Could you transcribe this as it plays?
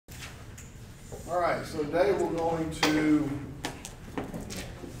All right, so today we're going to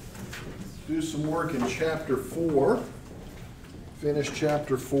do some work in Chapter 4, finish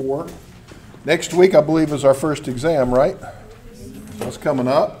Chapter 4. Next week, I believe, is our first exam, right? That's coming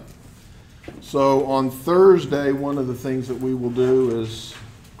up. So on Thursday, one of the things that we will do is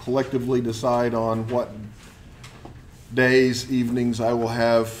collectively decide on what days, evenings, I will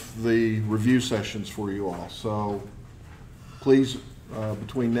have the review sessions for you all. So please,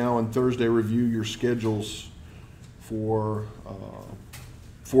 between now and Thursday, review your schedules for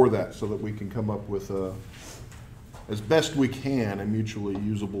that so that we can come up with as best we can, a mutually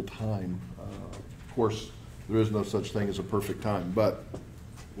usable time. Of course, there is no such thing as a perfect time, but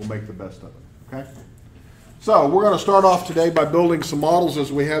we'll make the best of it, okay? So we're going to start off today by building some models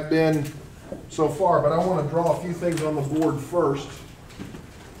as we have been so far, but I want to draw a few things on the board first.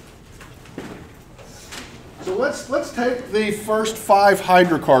 So let's take the first 5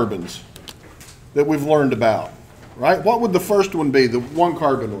 hydrocarbons that we've learned about, right? What would the first one be, the 1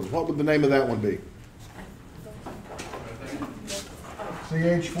 carbon one? What would the name of that one be?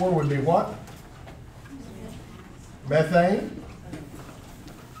 CH4 would be what? Methane.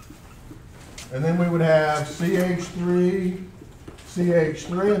 And then we would have CH3,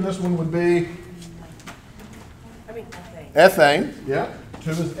 CH3, and this one would be ethane. Yeah,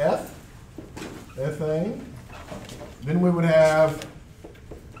 2 is F, ethane. Then we would have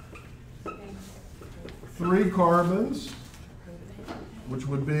 3 carbons, which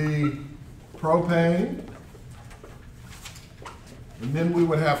would be propane. And then we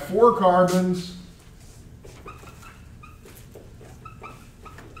would have 4 carbons,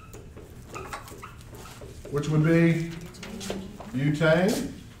 which would be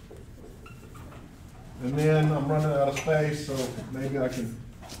butane. And then I'm running out of space, so maybe I can.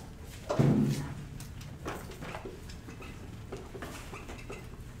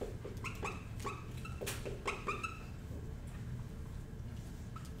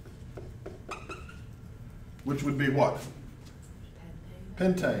 Which would be what?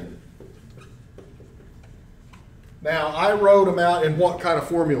 Pentane. Now, I wrote them out in what kind of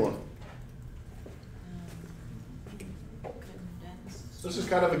formula? This is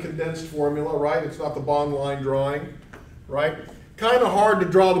kind of a condensed formula, right? It's not the bond line drawing, right? Kind of hard to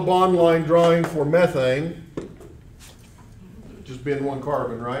draw the bond line drawing for methane, just being 1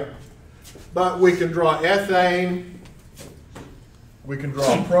 carbon, right? But we can draw ethane, we can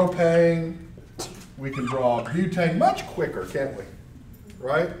draw propane, we can draw butane much quicker, can't we?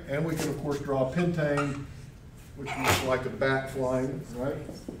 Right? And we can, of course, draw pentane, which looks like a bat flying, right?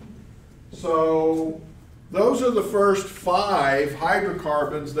 So those are the first 5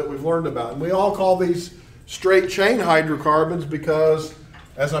 hydrocarbons that we've learned about. And we all call these straight chain hydrocarbons because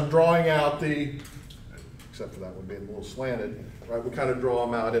as I'm drawing out except for that one being a little slanted, right, we kind of draw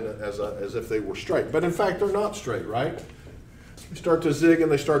them out as if they were straight. But in fact, they're not straight, right? They start to zig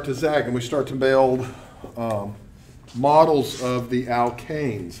and they start to zag, and we start to build models of the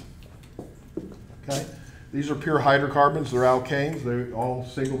alkanes. Okay? These are pure hydrocarbons. They're alkanes. They're all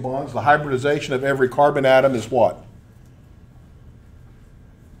single bonds. The hybridization of every carbon atom is what?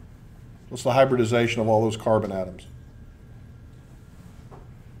 What's the hybridization of all those carbon atoms?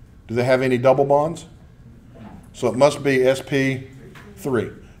 Do they have any double bonds? So it must be sp3.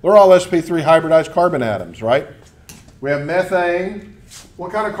 They're all sp3 hybridized carbon atoms, right? We have methane.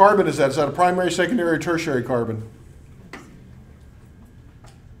 What kind of carbon is that? Is that a primary, secondary, or tertiary carbon?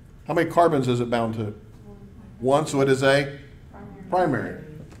 How many carbons is it bound to? 1, so it is a primary.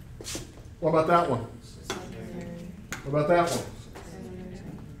 What about that one? What about that one?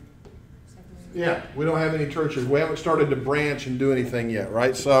 Yeah, we don't have any tertiaries. We haven't started to branch and do anything yet,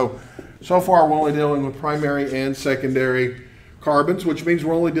 right? So far we're only dealing with primary and secondary carbons, which means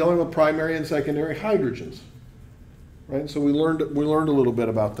we're only dealing with primary and secondary hydrogens. Right? So we learned a little bit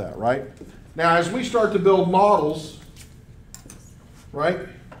about that, right? Now, as we start to build models, right?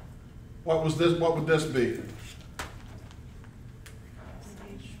 What would this be?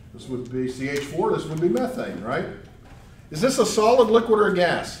 This would be CH4, this would be methane, right? Is this a solid, liquid, or a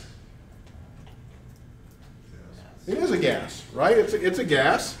gas? It is a gas, right? It's a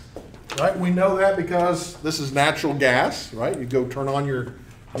gas, right? We know that because this is natural gas, right? You go turn on your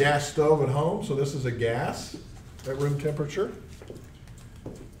gas stove at home, so this is a gas at room temperature.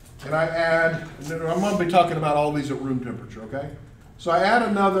 And I add, I'm going to be talking about all these at room temperature, okay? So I add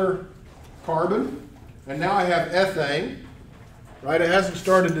another carbon, and now I have ethane, right? It hasn't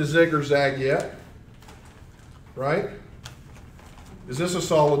started to zig or zag yet, right? Is this a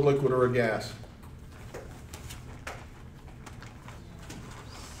solid, liquid, or a gas?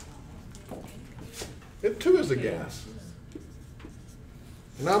 It too is a gas.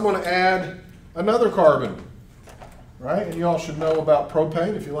 And I'm going to add another carbon, right? And you all should know about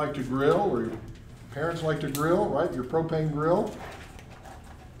propane if you like to grill, or your parents like to grill, right? Your propane grill,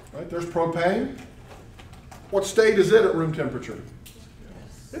 right? There's propane. What state is it at room temperature?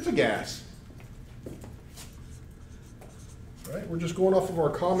 It's a gas. Right? We're just going off of our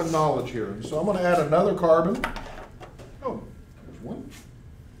common knowledge here. So I'm going to add another carbon. Oh, there's one.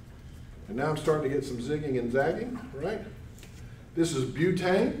 And now I'm starting to get some zigging and zagging, right? This is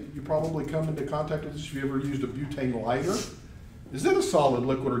butane. You probably come into contact with this if you ever used a butane lighter. Is it a solid,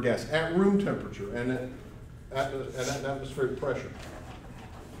 liquid, or gas at room temperature and at atmospheric pressure?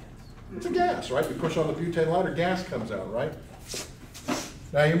 It's a gas, right? You push on the butane lighter, gas comes out, right?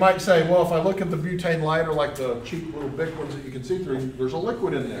 Now you might say, well, if I look at the butane lighter like the cheap little big ones that you can see through, there's a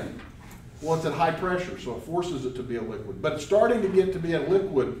liquid in there. Well, it's at high pressure, so it forces it to be a liquid. But it's starting to get to be a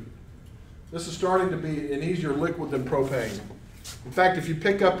liquid. This is starting to be an easier liquid than propane. In fact, if you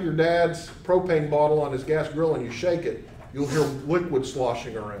pick up your dad's propane bottle on his gas grill and you shake it, you'll hear liquid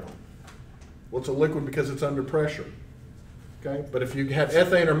sloshing around. Well, it's a liquid because it's under pressure. Okay? But if you had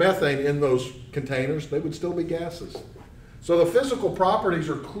ethane or methane in those containers, they would still be gases. So the physical properties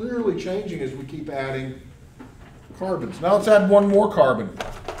are clearly changing as we keep adding carbons. Now let's add one more carbon.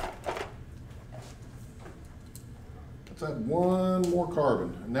 Let's add one more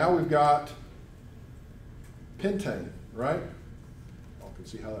carbon. And now we've got pentane, right? You can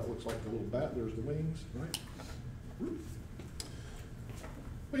see how that looks like the little bat. There's the wings, right? What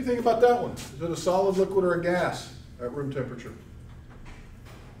do you think about that one? Is it a solid, liquid, or a gas at room temperature?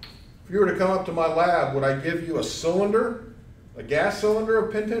 If you were to come up to my lab, would I give you a cylinder, a gas cylinder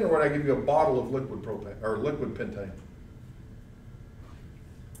of pentane, or would I give you a bottle of liquid propane or liquid pentane?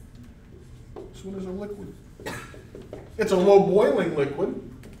 This one is a liquid. It's a low boiling liquid.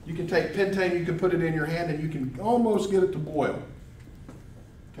 You can take pentane, you can put it in your hand, and you can almost get it to boil.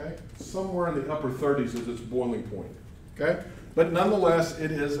 Okay? Somewhere in the upper 30s is its boiling point. Okay? But nonetheless,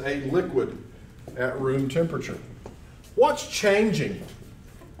 it is a liquid at room temperature. What's changing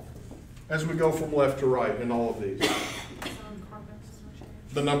as we go from left to right in all of these?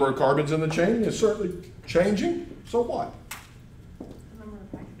 The number of carbons in the chain is certainly changing. So what? The number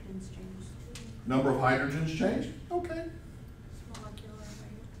of hydrogens changed. Number of hydrogens changed? Okay. Molecular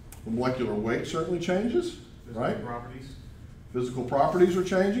weight. The molecular weight certainly changes, right? Physical properties. Physical properties are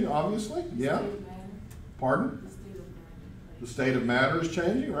changing, obviously. Yeah. State of matter. Pardon? The state of matter. The state of matter is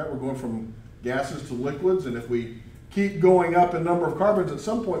changing, right? We're going from gases to liquids, and if we keep going up in number of carbons, at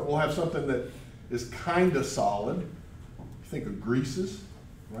some point we'll have something that is kind of solid. Think of greases,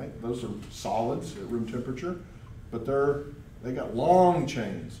 right? Those are solids at room temperature, but they got long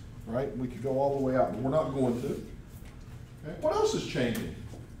chains, right? We could go all the way out, but we're not going to. Okay. What else is changing?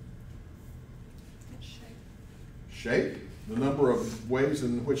 Shape. The number of ways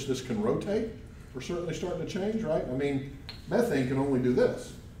in which this can rotate are certainly starting to change, right? I mean, methane can only do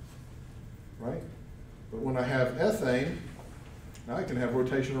this, right? But when I have ethane, now I can have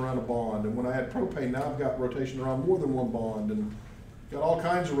rotation around a bond. And when I had propane, now I've got rotation around more than one bond. And got all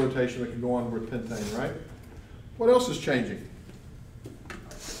kinds of rotation that can go on with pentane, right? What else is changing?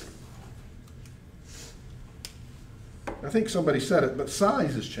 I think somebody said it, but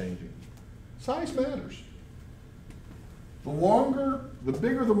size is changing. Size matters. The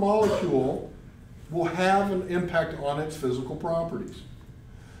bigger the molecule will have an impact on its physical properties.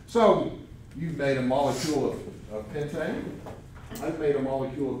 So you've made a molecule of pentane. I've made a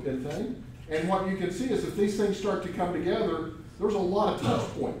molecule of pentane. And what you can see is if these things start to come together, there's a lot of touch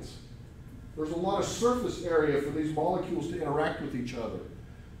points. There's a lot of surface area for these molecules to interact with each other.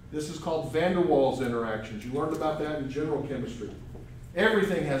 This is called van der Waals interactions. You learned about that in general chemistry.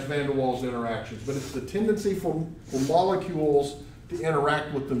 Everything has van der Waals interactions, but it's the tendency for molecules to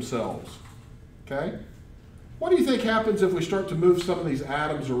interact with themselves. Okay? What do you think happens if we start to move some of these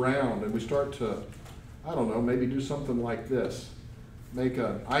atoms around and we start to, I don't know, maybe do something like this? Make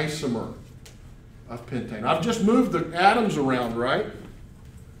an isomer of pentane. I've just moved the atoms around, right?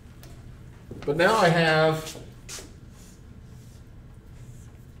 But now I have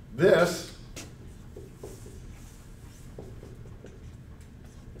this.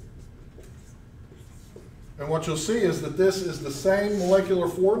 And what you'll see is that this is the same molecular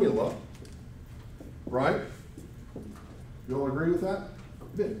formula, right? You all agree with that?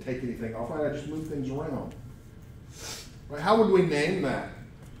 I didn't take anything off. I just moved things around. Right? How would we name that?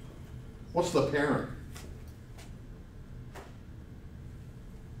 What's the parent?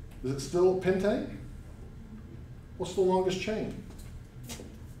 Is it still pentane? What's the longest chain?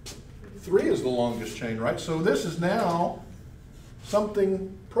 3 is the longest chain, right? So this is now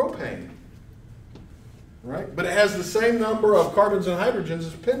something propane, right? But it has the same number of carbons and hydrogens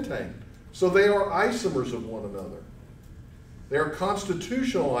as pentane. So they are isomers of one another. They are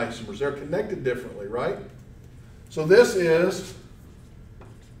constitutional isomers. They're connected differently, right? So this is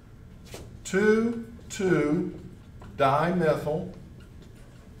 2,2-dimethyl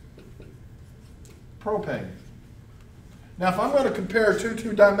propane. Now, if I'm going to compare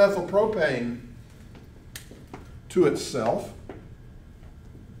 2,2-dimethyl propane to itself,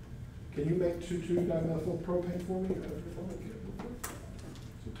 can you make 2,2-dimethyl propane for me?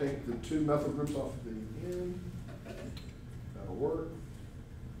 So take the two methyl groups off the end. That'll work.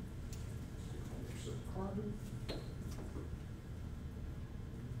 Carbon.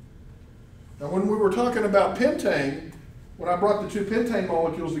 Now, when we were talking about pentane, when I brought the two pentane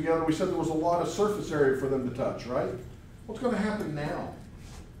molecules together, we said there was a lot of surface area for them to touch, right? What's going to happen now?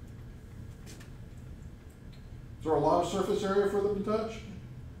 Is there a lot of surface area for them to touch?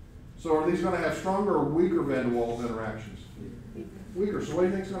 So are these going to have stronger or weaker van der Waals interactions? Weaker. So what do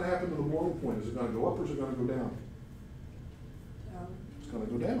you think is going to happen to the boiling point? Is it going to go up or is it going to go down? It's going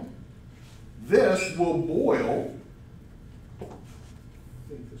to go down. This will boil.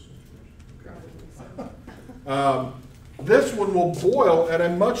 This one will boil at a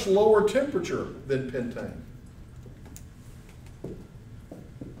much lower temperature than pentane.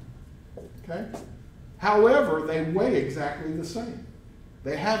 Okay? However, they weigh exactly the same.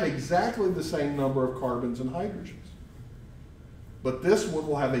 They have exactly the same number of carbons and hydrogens. But this one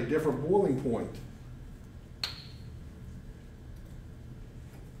will have a different boiling point.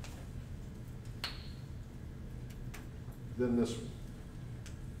 Than this one.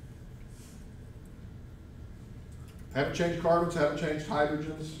 Haven't changed carbons, haven't changed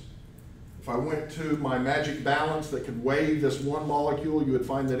hydrogens. If I went to my magic balance that could weigh this one molecule, you would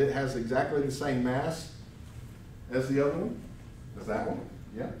find that it has exactly the same mass as the other one, as that one,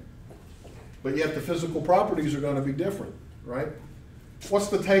 yeah. But yet the physical properties are going to be different, right? What's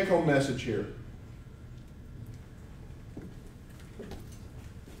the take-home message here?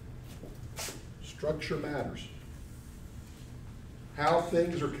 Structure matters. How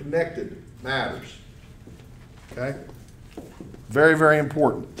things are connected matters. Okay? Very, very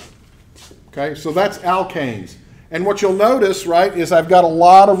important. Okay, so that's alkanes. And what you'll notice, right, is I've got a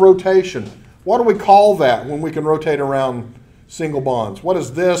lot of rotation. What do we call that when we can rotate around single bonds? What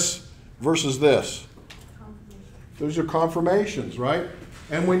is this versus this? Those are conformations, right?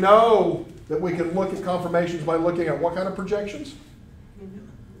 And we know that we can look at conformations by looking at what kind of projections?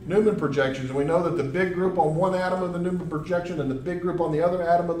 Newman projections. And we know that the big group on one atom of the Newman projection and the big group on the other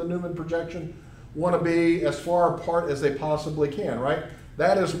atom of the Newman projection want to be as far apart as they possibly can, right?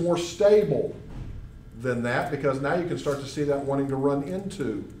 That is more stable than that because now you can start to see that wanting to run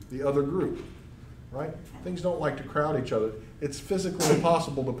into the other group, right? Things don't like to crowd each other. It's physically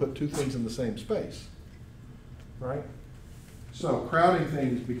impossible to put two things in the same space, right? So crowding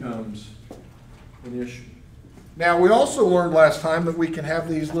things becomes an issue. Now, we also learned last time that we can have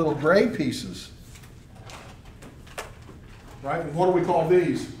these little gray pieces, right? And what do we call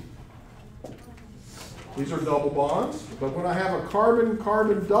these? These are double bonds, but when I have a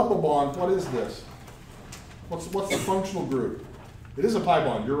carbon-carbon double bond, what is this? What's the functional group? It is a pi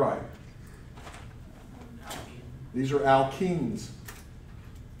bond, you're right. These are alkenes.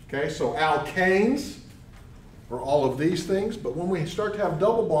 Okay, so alkanes are all of these things, but when we start to have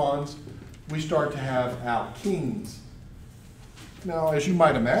double bonds, we start to have alkenes. Now, as you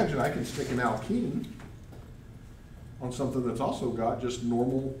might imagine, I can stick an alkene on something that's also got just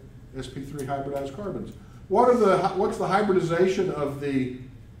normal sp3 hybridized carbons. What's the hybridization of the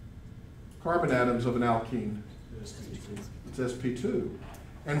carbon atoms of an alkene? It's sp2.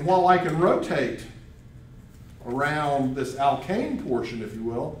 And while I can rotate around this alkane portion, if you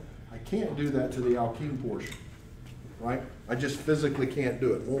will, I can't do that to the alkene portion, right? I just physically can't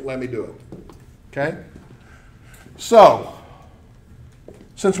do it. It won't let me do it. Okay? So,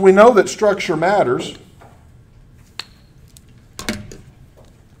 since we know that structure matters,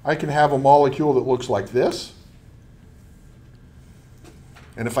 I can have a molecule that looks like this.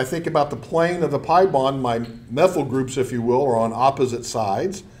 And if I think about the plane of the pi bond, my methyl groups, if you will, are on opposite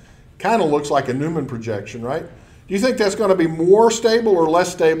sides. Kind of looks like a Newman projection, right? Do you think that's going to be more stable or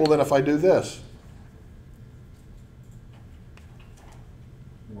less stable than if I do this?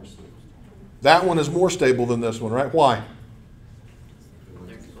 More stable. That one is more stable than this one, right? Why?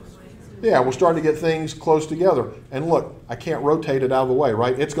 Yeah, we're starting to get things close together. And look, I can't rotate it out of the way,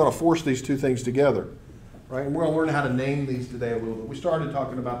 right? It's going to force these two things together, right? And we're going to learn how to name these today a little bit. We started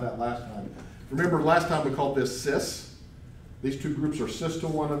talking about that last time. Remember last time we called this cis? These two groups are cis to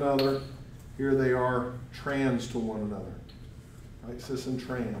one another. Here they are trans to one another, right? Cis and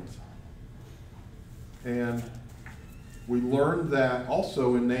trans. And We learned that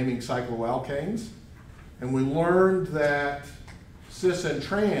also in naming cycloalkanes, and we learned that cis and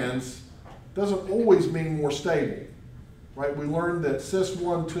trans doesn't always mean more stable, right? We learned that cis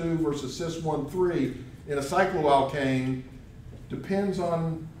 1,2 versus cis 1,3 in a cycloalkane depends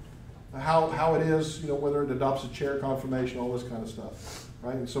on how it is, whether it adopts a chair conformation, all this kind of stuff,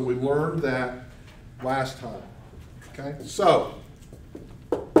 right? And so we learned that last time, okay? So,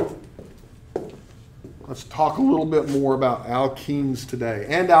 let's talk a little bit more about alkenes today,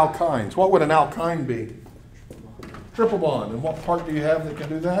 and alkynes. What would an alkyne be? Triple bond. And what part do you have that can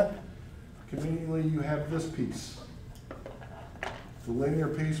do that? Conveniently, you have this piece. The linear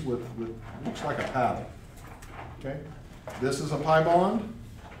piece with looks like a paddle, okay? This is a pi bond.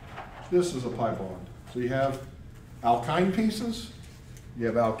 This is a pi bond. So you have alkyne pieces, you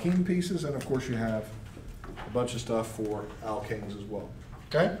have alkene pieces, and of course you have a bunch of stuff for alkanes as well,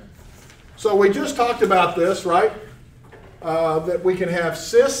 okay? So we just talked about this, right? That we can have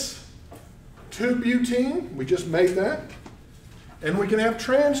cis 2-butene, we just made that, and we can have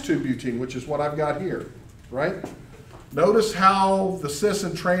trans 2-butene, which is what I've got here, right? Notice how the cis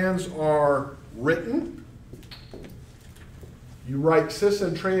and trans are written. You write cis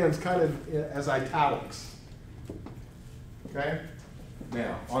and trans kind of as italics, okay?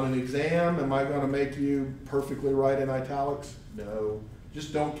 Now, on an exam, am I going to make you perfectly write in italics? No.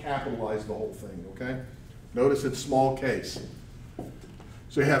 Just don't capitalize the whole thing, okay? Notice it's small case.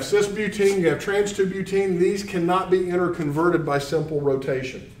 So you have cis-butene, you have trans-2-butene. These cannot be interconverted by simple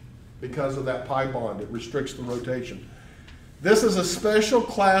rotation because of that pi bond. It restricts the rotation. This is a special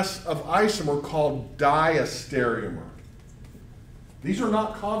class of isomer called diastereomer. These are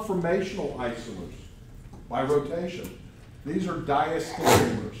not conformational isomers by rotation. These are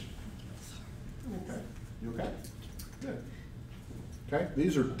diastereomers. Okay. You okay? Good. Okay.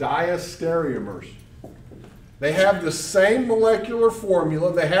 These are diastereomers. They have the same molecular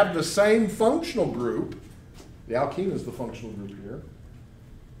formula. They have the same functional group. The alkene is the functional group here.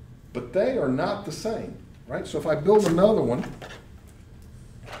 But they are not the same, right? So if I build another one,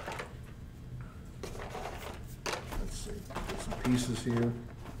 let's see, get some pieces here.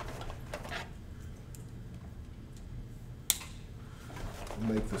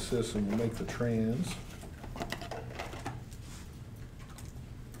 We'll make the cis and we'll make the trans.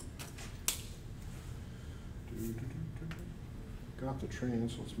 Got the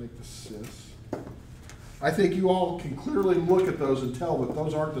trans, let's make the cis. I think you all can clearly look at those and tell that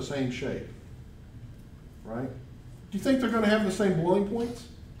those aren't the same shape, right? Do you think they're going to have the same boiling points?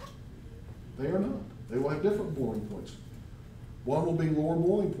 They are not. They will have different boiling points. One will be lower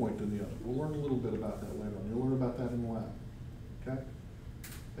boiling point than the other. We'll learn a little bit about that later on. You'll learn about that in the lab, okay?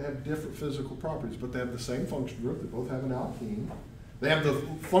 They have different physical properties, but they have the same function group. They both have an alkene. They have the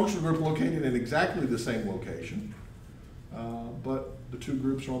function group located in exactly the same location. But the two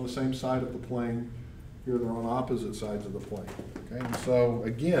groups are on the same side of the plane. Here they're on opposite sides of the plane. Okay? And so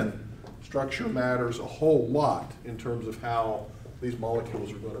again, structure matters a whole lot in terms of how these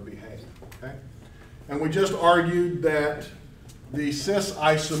molecules are going to behave. Okay? And we just argued that the cis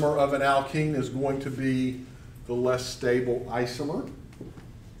isomer of an alkene is going to be the less stable isomer.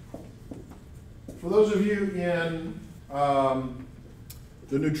 For those of you in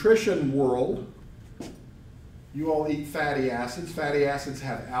the nutrition world, you all eat fatty acids. Fatty acids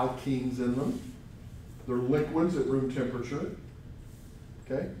have alkenes in them. They're liquids at room temperature.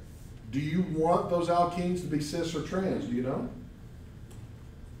 Okay? Do you want those alkenes to be cis or trans? Do you know?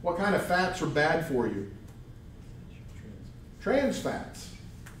 What kind of fats are bad for you? Trans fats.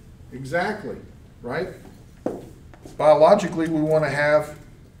 Exactly. Right? Biologically, we want to have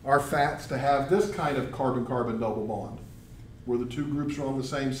our fats to have this kind of carbon-carbon double bond, where the two groups are on the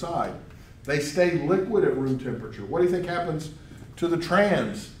same side. They stay liquid at room temperature. What do you think happens to the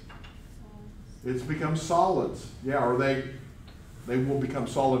trans? It becomes solids. Yeah, or they will become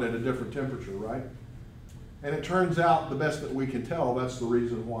solid at a different temperature, right? And it turns out, the best that we can tell, that's the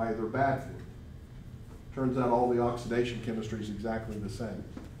reason why they're bad for you. Turns out all the oxidation chemistry is exactly the same.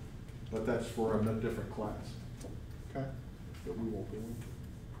 But that's for a different class. Okay? That we won't go into.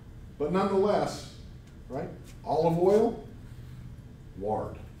 But nonetheless, right? Olive oil,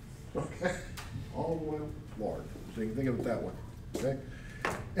 lard. Okay? Olive oil, lard. So you can think of it that way. Okay?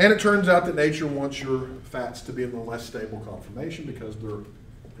 And it turns out that nature wants your fats to be in the less stable conformation because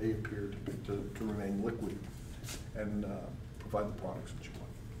they appear to remain liquid and provide the products that you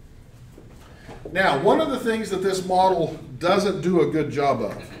want. Now, one of the things that this model doesn't do a good job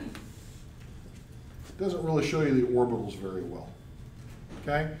of, it doesn't really show you the orbitals very well.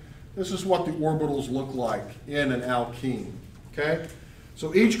 Okay? This is what the orbitals look like in an alkene. Okay?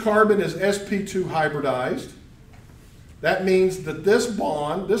 So each carbon is sp2 hybridized. that means that this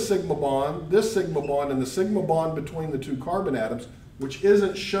bond, this sigma bond, this sigma bond, and the sigma bond between the two carbon atoms, which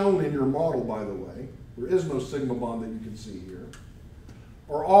isn't shown in your model, by the way, there is no sigma bond that you can see here,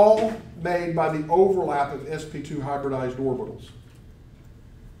 are all made by the overlap of sp2 hybridized orbitals.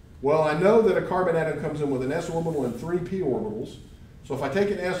 Well, I know that a carbon atom comes in with an s orbital and 3 p orbitals. So if I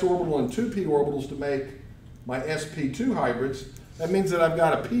take an s orbital and 2 p orbitals to make my sp2 hybrids, that means that I've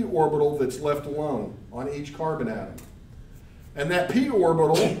got a p orbital that's left alone on each carbon atom. And that p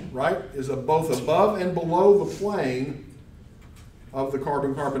orbital, right, is both above and below the plane of the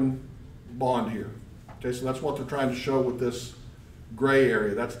carbon-carbon bond here. Okay, so that's what they're trying to show with this gray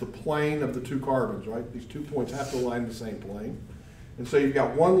area. That's the plane of the two carbons, right? These 2 points have to align the same plane. And so you've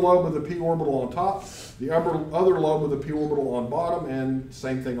got one lobe of the p orbital on top, the other lobe of the p orbital on bottom, and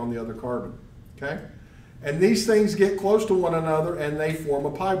same thing on the other carbon, okay? And these things get close to one another and they form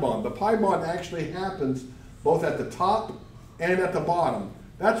a pi bond. The pi bond actually happens both at the top and at the bottom.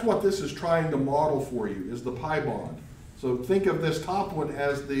 That's what this is trying to model for you, is the pi bond. So think of this top one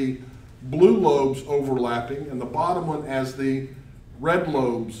as the blue lobes overlapping and the bottom one as the red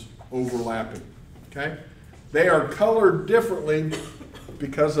lobes overlapping, okay? They are colored differently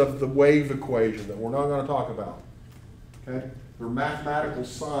because of the wave equation that we're not going to talk about, okay? They're mathematical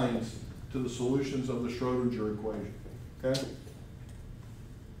signs to the solutions of the Schrodinger equation, okay?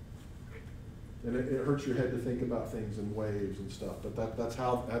 And it hurts your head to think about things in waves and stuff, but that's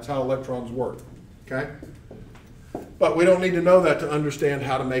how electrons work, okay? But we don't need to know that to understand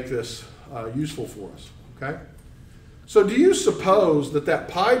how to make this useful for us, okay? So do you suppose that that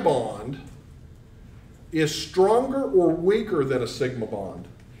pi bond is stronger or weaker than a sigma bond?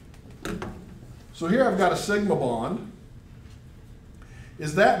 So here I've got a sigma bond.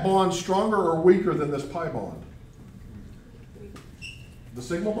 Is that bond stronger or weaker than this pi bond? The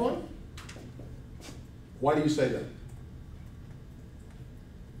sigma bond? Why do you say that?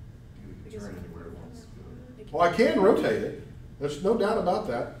 You can turn it where it wants to go. Well, I can rotate it. There's no doubt about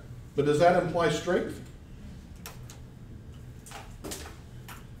that. But does that imply strength?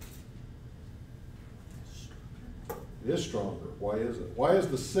 It is stronger. Why is it? Why is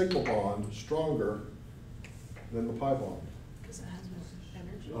the sigma bond stronger than the pi bond? Because it has more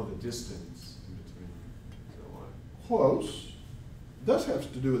energy. Oh, the distance in between. So what? Close. It does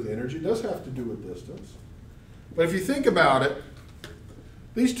have to do with energy. It does have to do with distance. But if you think about it,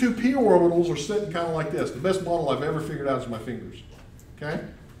 these two p orbitals are sitting kind of like this. The best model I've ever figured out is my fingers. Okay?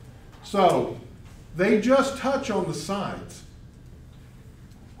 So they just touch on the sides.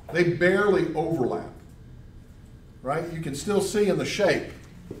 They barely overlap. Right? You can still see in the shape.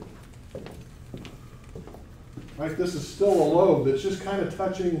 Right? This is still a lobe that's just kind of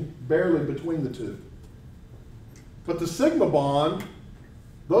touching barely between the two. But the sigma bond,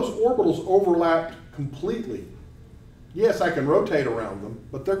 those orbitals overlap completely. Yes, I can rotate around them,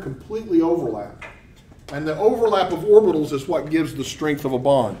 but they're completely overlapped. And the overlap of orbitals is what gives the strength of a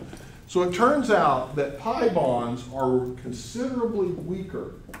bond. So it turns out that pi bonds are considerably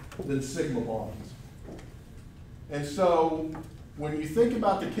weaker than sigma bonds. And so when you think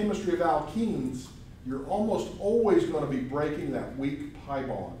about the chemistry of alkenes, you're almost always going to be breaking that weak pi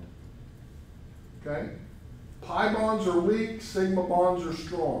bond. Okay? Pi bonds are weak, sigma bonds are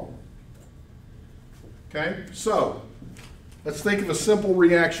strong. Okay? So let's think of a simple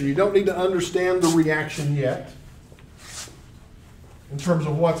reaction. You don't need to understand the reaction yet in terms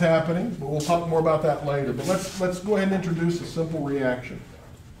of what's happening, but we'll talk more about that later. But let's go ahead and introduce a simple reaction.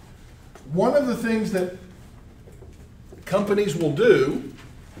 One of the things that companies will do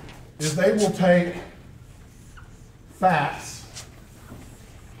is they will take fats.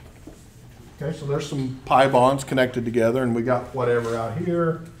 Okay, so there's some pi bonds connected together, and we got whatever out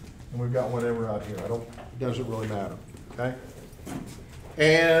here, and we've got whatever out here. It doesn't really matter. Okay,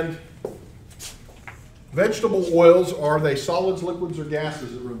 and vegetable oils, are they solids, liquids, or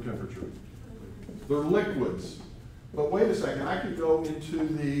gases at room temperature? They're liquids. But wait a second, I could go into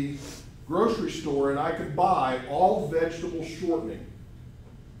the grocery store and I could buy all vegetable shortening,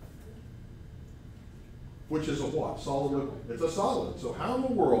 which is a what? Solid liquid. It's a solid. So how in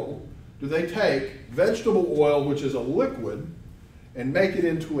the world do they take vegetable oil, which is a liquid, and make it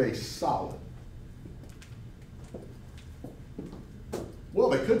into a solid? Well,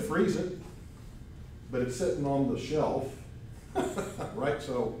 they could freeze it, but it's sitting on the shelf, right?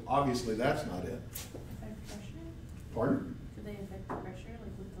 So obviously that's not it. Affect pressure? Pardon? Do they affect the pressure,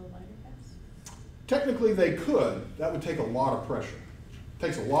 like with the lighter gas? Technically they could. That would take a lot of pressure. It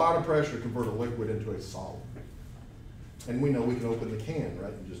takes a lot of pressure to convert a liquid into a solid. And we know we can open the can,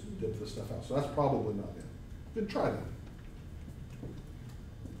 right, and just dip the stuff out. So that's probably not it. But try that.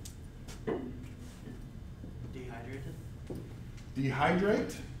 Dehydrated?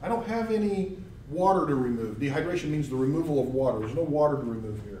 Dehydrate. I don't have any water to remove. Dehydration means the removal of water. There's no water to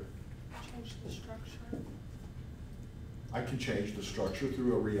remove here. Change the structure. I can change the structure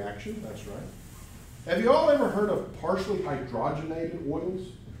through a reaction, that's right. Have you all ever heard of partially hydrogenated oils?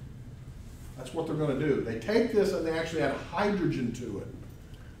 That's what they're going to do. They take this and they actually add hydrogen to it.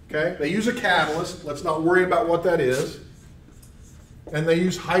 Okay? They use a catalyst. Let's not worry about what that is. And they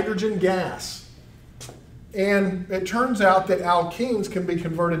use hydrogen gas. And it turns out that alkenes can be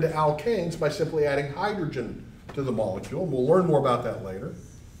converted to alkanes by simply adding hydrogen to the molecule. We'll learn more about that later.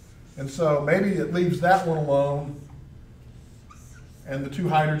 And so maybe it leaves that one alone and the two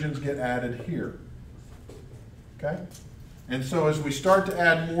hydrogens get added here. Okay? And so as we start to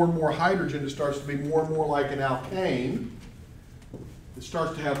add more and more hydrogen, it starts to be more and more like an alkane. It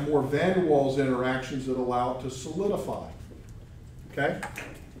starts to have more van der Waals interactions that allow it to solidify. Okay?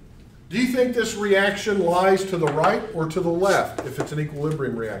 Do you think this reaction lies to the right or to the left if it's an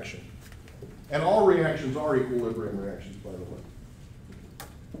equilibrium reaction? And all reactions are equilibrium reactions, by the way.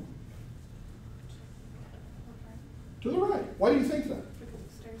 To the right. Why do you think that? Because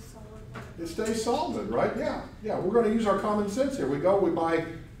it stays solid. It stays solid, right? Yeah. Yeah, we're going to use our common sense here. We buy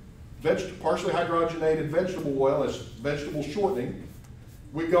partially hydrogenated vegetable oil as vegetable shortening.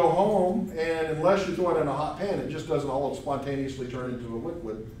 We go home, and unless you throw it in a hot pan, it just doesn't all spontaneously turn into a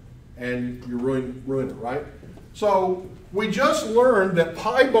liquid, and you ruin it, right? So we just learned that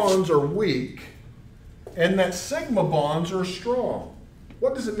pi bonds are weak and that sigma bonds are strong.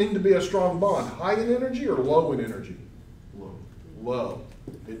 What does it mean to be a strong bond? High in energy or low in energy? Low. Low.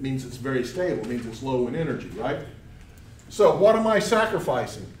 It means it's very stable. It means it's low in energy, right? So what am I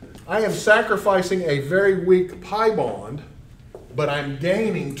sacrificing? I am sacrificing a very weak pi bond, but I'm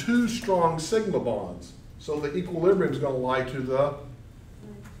gaining two strong sigma bonds. So the equilibrium is going to lie to the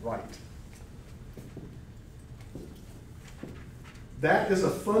right. That is a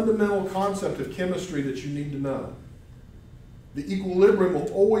fundamental concept of chemistry that you need to know. The equilibrium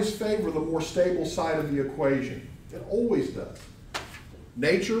will always favor the more stable side of the equation. It always does.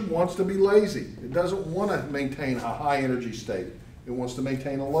 Nature wants to be lazy. It doesn't want to maintain a high energy state. It wants to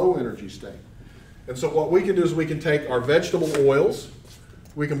maintain a low energy state. And so what we can do is we can take our vegetable oils,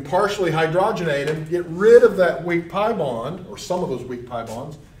 we can partially hydrogenate them, get rid of that weak pi bond, or some of those weak pi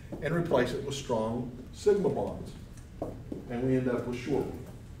bonds, and replace it with strong sigma bonds. And we end up with shortening.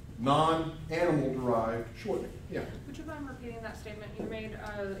 Non-animal derived shortening. Yeah. Would you mind repeating that statement you made?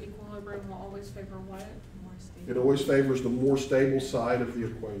 Equilibrium will always favor what? More stable. It always favors the more stable side of the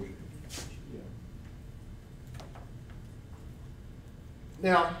equation. Yeah.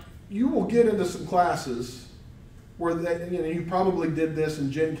 Now, you will get into some classes where you probably did this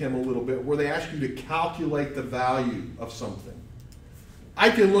in Gen Chem a little bit, where they ask you to calculate the value of something. I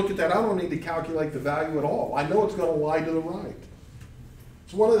can look at that. I don't need to calculate the value at all. I know it's going to lie to the right.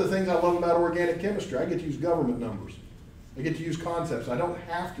 It's one of the things I love about organic chemistry. I get to use government numbers. I get to use concepts. I don't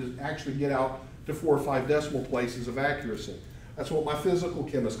have to actually get out to 4 or 5 decimal places of accuracy. That's what my physical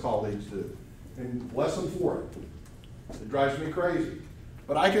chemist colleagues do. And bless them for it. It drives me crazy.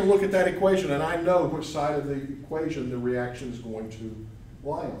 But I can look at that equation and I know which side of the equation the reaction is going to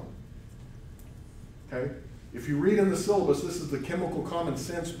lie on. Okay? If you read in the syllabus, this is the chemical common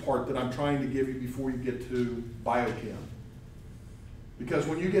sense part that I'm trying to give you before you get to biochem. Because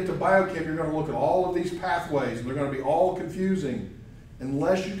when you get to biochem, you're going to look at all of these pathways, and they're going to be all confusing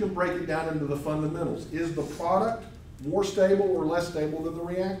unless you can break it down into the fundamentals. Is the product more stable or less stable than the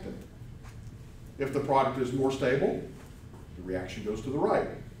reactant? If the product is more stable, the reaction goes to the right.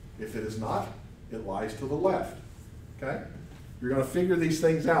 If it is not, it lies to the left. Okay? You're going to figure these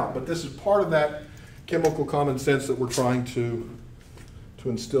things out, but this is part of that chemical common sense that we're trying to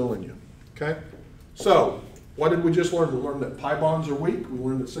instill in you. Okay? So, what did we just learn? We learned that pi bonds are weak. We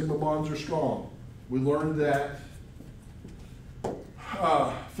learned that sigma bonds are strong. We learned that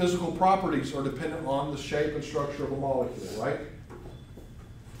physical properties are dependent on the shape and structure of a molecule, right?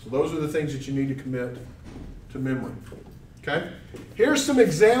 So those are the things that you need to commit to memory. Okay? Here's some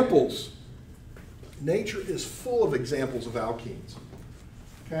examples. Nature is full of examples of alkenes.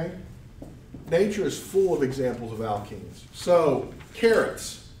 Okay? Nature is full of examples of alkenes. So,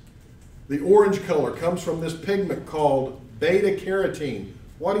 carrots. The orange color comes from this pigment called beta-carotene.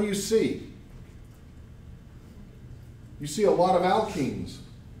 What do you see? You see a lot of alkenes,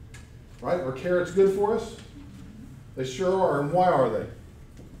 right? Are carrots good for us? They sure are, and why are they?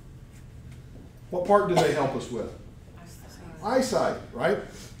 What part do they help us with? Eyesight, right?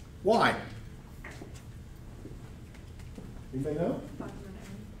 Why? Anybody know? Vitamin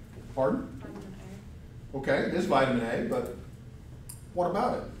A. Pardon? Vitamin A. Okay, it is vitamin A, but what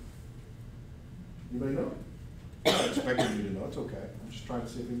about it? Anybody know? I'm not expecting you to know. It's okay. I'm just trying to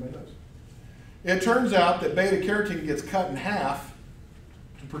see if anybody knows. It turns out that beta carotene gets cut in half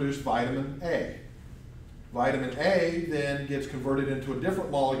to produce vitamin A. Vitamin A then gets converted into a different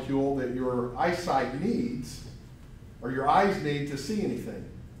molecule that your eyesight needs, or your eyes need to see anything.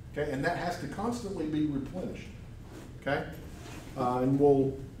 Okay, and that has to constantly be replenished. Okay, and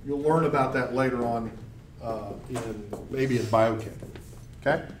you'll learn about that later on maybe in biochem.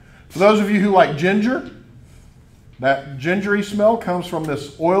 Okay, for those of you who like ginger, that gingery smell comes from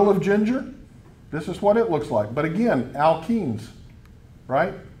this oil of ginger. This is what it looks like. But again, alkenes,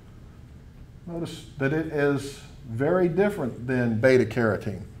 right? Notice that it is very different than beta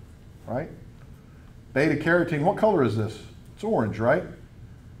carotene, right? Beta carotene, what color is this? It's orange, right?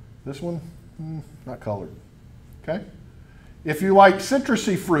 This one, not colored. Okay? If you like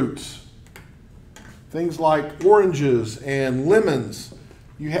citrusy fruits, things like oranges and lemons,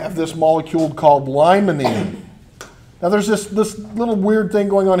 you have this molecule called limonene. Now there's this little weird thing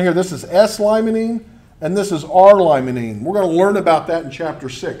going on here. This is S-limonene and this is R-limonene. We're going to learn about that in chapter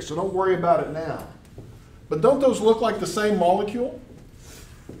 6, so don't worry about it now. But don't those look like the same molecule?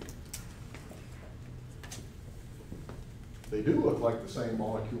 They do look like the same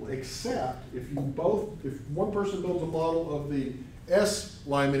molecule, except if one person builds a model of the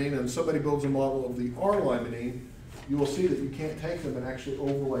S-limonene and somebody builds a model of the R-limonene, you will see that you can't take them and actually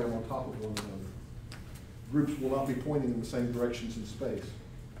overlay them on top of one another. Groups will not be pointing in the same directions in space.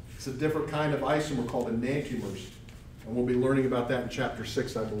 It's a different kind of isomer called enantiomers, and we'll be learning about that in chapter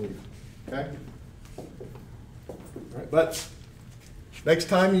 6, I believe. Okay? All right, but next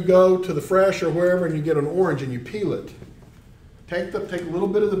time you go to the Fresh or wherever and you get an orange and you peel it, take a little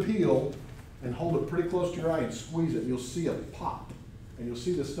bit of the peel and hold it pretty close to your eye and squeeze it, and you'll see a pop. And you'll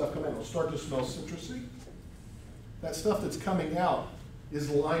see this stuff come out. It'll start to smell citrusy. That stuff that's coming out is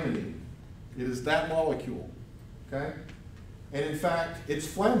limonene. It is that molecule, okay? And in fact, it's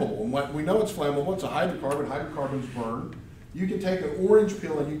flammable. And we know it's flammable. It's a hydrocarbon. Hydrocarbons burn. You can take an orange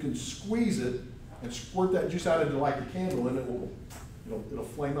peel and you can squeeze it and squirt that juice out into like a candle, and it'll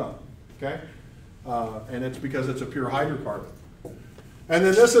flame up, okay? And it's because it's a pure hydrocarbon. And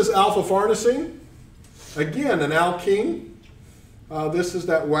then this is alpha-farnesene. Again, an alkene. This is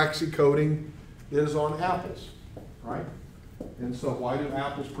that waxy coating is on apples, right? And so why do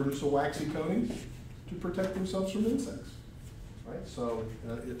apples produce a waxy coating? To protect themselves from insects, right? So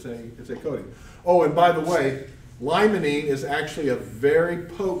it's a coating. Oh, and by the way, limonene is actually a very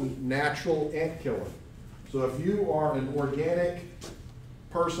potent natural ant killer. So if you are an organic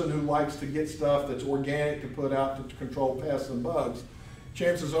person who likes to get stuff that's organic to put out to control pests and bugs,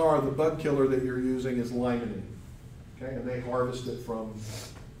 chances are the bug killer that you're using is limonene. Okay, and they harvest it from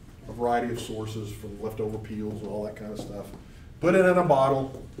a variety of sources, from leftover peels and all that kind of stuff. Put it in a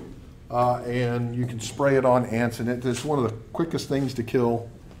bottle, and you can spray it on ants, and it's one of the quickest things to kill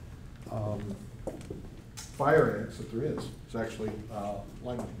fire ants that there is. It's actually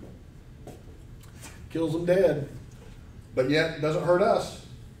limonene. Kills them dead, but yet it doesn't hurt us.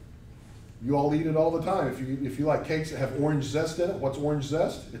 You all eat it all the time. If you like cakes that have orange zest in it, what's orange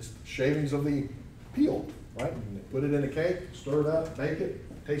zest? It's shavings of the peel, right? And they put it in a cake, stir it up, bake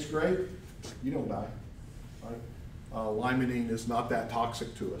it, tastes great. You don't die, right? Limonene is not that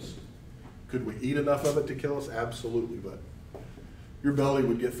toxic to us. Could we eat enough of it to kill us? Absolutely, but your belly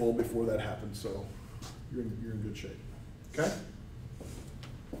would get full before that happens, so you're in good shape. Okay?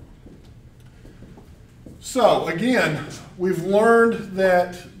 So again, we've learned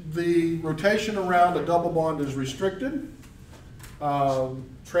that the rotation around a double bond is restricted.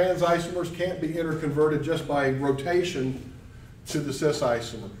 Trans isomers can't be interconverted just by rotation to the cis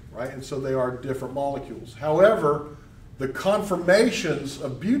isomer, right? And so they are different molecules. However, the conformations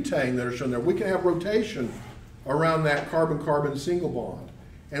of butane that are shown there, we can have rotation around that carbon-carbon single bond.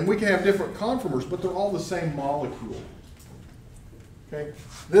 And we can have different conformers, but they're all the same molecule. Okay?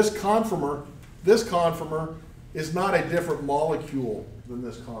 This conformer is not a different molecule than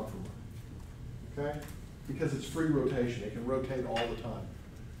this conformer. Okay? Because it's free rotation. It can rotate all the time.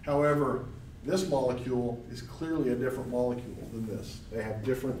 However, this molecule is clearly a different molecule than this. They have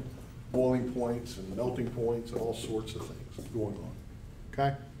different boiling points and melting points and all sorts of things going on.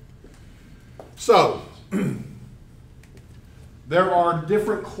 Okay? So, there are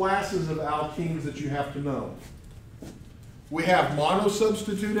different classes of alkenes that you have to know. We have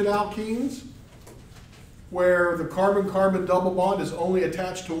monosubstituted alkenes, where the carbon-carbon double bond is only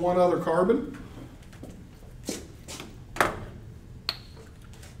attached to one other carbon.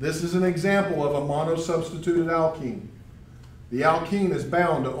 This is an example of a monosubstituted alkene. The alkene is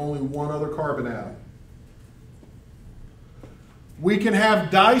bound to only one other carbon atom. We can have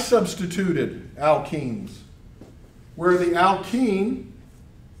disubstituted alkenes. where the alkene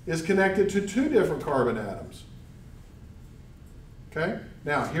is connected to 2 different carbon atoms. Okay?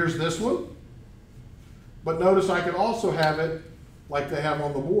 Now, here's this one. But notice I could also have it like they have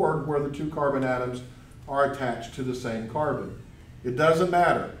on the board where the 2 carbon atoms are attached to the same carbon. It doesn't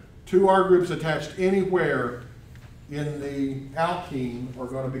matter. 2 R groups attached anywhere in the alkene are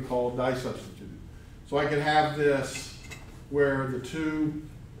going to be called disubstituted. So I could have this where the 2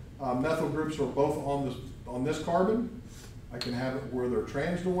 methyl groups are both on this carbon. I can have it where they're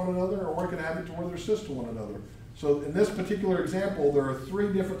trans to one another, or I can have it to where they're cis to one another. So in this particular example, there are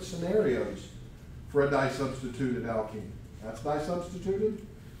 3 different scenarios for a disubstituted alkene. That's disubstituted,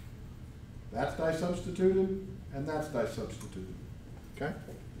 that's disubstituted, and that's disubstituted. Okay?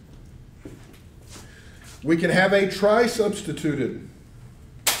 We can have a trisubstituted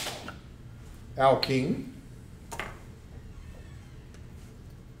alkene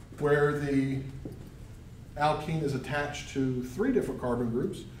where the alkene is attached to 3 different carbon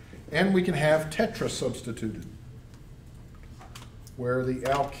groups, and we can have tetrasubstituted where the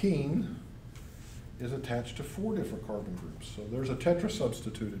alkene is attached to 4 different carbon groups. So there's a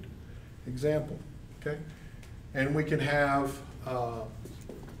tetrasubstituted example, okay? And we can have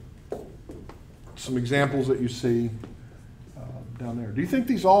some examples that you see down there. Do you think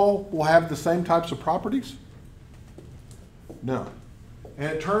these all will have the same types of properties? No. And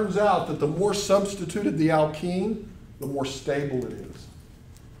it turns out that the more substituted the alkene, the more stable it is.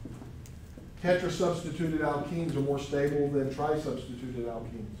 Tetrasubstituted alkenes are more stable than trisubstituted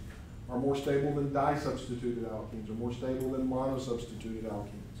alkenes, are more stable than disubstituted alkenes, are more stable than monosubstituted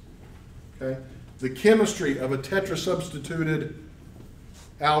alkenes. Okay? The chemistry of a tetrasubstituted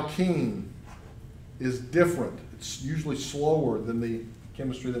alkene is different. It's usually slower than the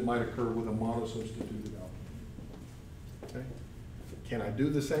chemistry that might occur with a monosubstituted alkene. Okay? Can I do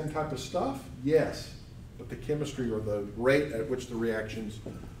the same type of stuff? Yes, but the chemistry or the rate at which the reactions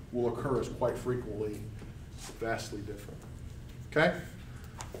will occur is quite frequently vastly different. Okay?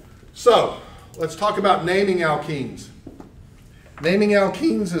 So, let's talk about naming alkenes. Naming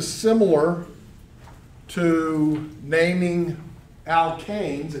alkenes is similar to naming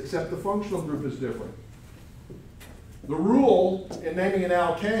alkanes, except the functional group is different. The rule in naming an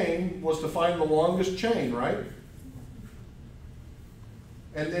alkane was to find the longest chain, right?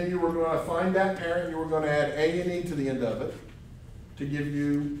 And then you were going to find that parent, you were going to add A and E to the end of it to give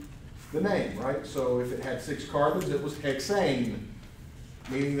you the name, right? So if it had 6 carbons, it was hexane,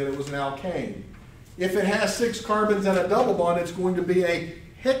 meaning that it was an alkane. If it has 6 carbons and a double bond, it's going to be a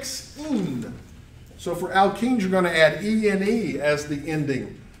hexene. So for alkenes, you're going to add E and E as the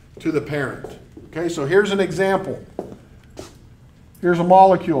ending to the parent. Okay, so here's an example. Here's a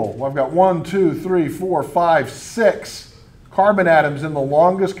molecule. Well, I've got 1, 2, 3, 4, 5, 6 carbon atoms in the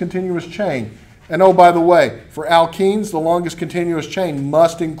longest continuous chain. And oh, by the way, for alkenes, the longest continuous chain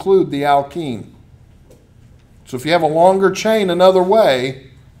must include the alkene. So if you have a longer chain another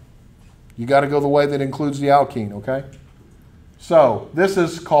way, you got to go the way that includes the alkene, okay? So this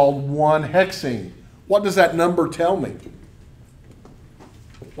is called 1-hexene. What does that number tell me?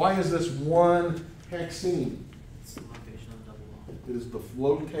 Why is this 1-hexene? It's the location of the double bond. It is the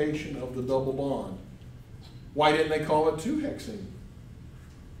location of the double bond. Why didn't they call it 2-hexene?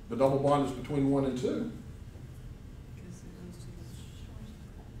 The double bond is between 1 and 2. Because it goes to the shortest.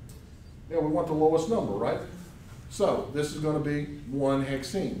 Yeah, we want the lowest number, right? So this is going to be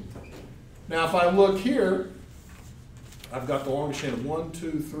 1-hexene. Now if I look here, I've got the longest chain of 1,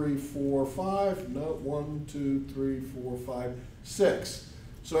 2, 3, 4, 5. No, 1, 2, 3, 4, 5, 6.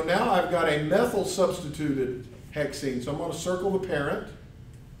 So now I've got a methyl substituted hexene. So I'm going to circle the parent,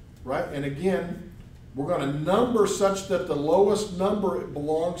 right? And again, we're going to number such that the lowest number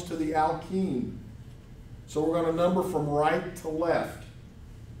belongs to the alkene. So we're going to number from right to left.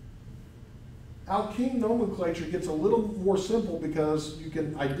 Alkene nomenclature gets a little more simple because you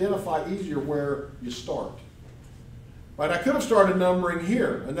can identify easier where you start. Right, I could have started numbering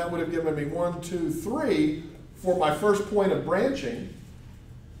here, and that would have given me 1, 2, 3 for my first point of branching,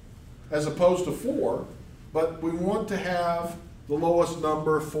 as opposed to 4, but we want to have the lowest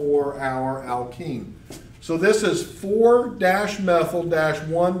number for our alkene. So this is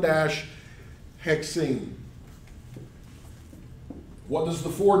 4-methyl-1-hexene. What does the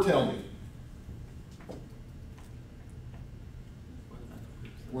 4 tell me?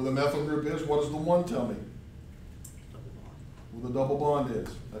 Where the methyl group is. What does the 1 tell me? Where the double bond is.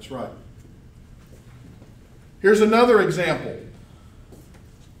 That's right. Here's another example.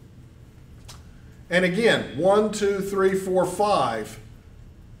 And again, 1, 2, 3, 4, 5.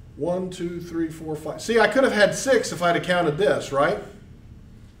 1, 2, 3, 4, 5. See, I could have had 6 if I'd have counted this, right?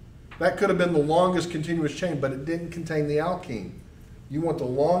 That could have been the longest continuous chain, but it didn't contain the alkene. You want the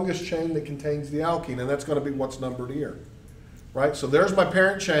longest chain that contains the alkene, and that's going to be what's numbered here. Right? So there's my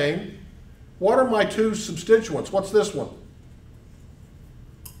parent chain. What are my two substituents? What's this one?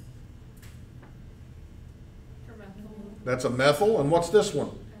 For methyl. That's a methyl, and what's this one?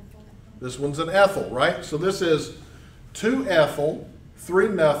 Ethyl. This one's an ethyl, right? So this is 2 ethyl, 3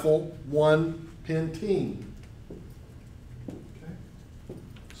 methyl, 1 pentene. Okay.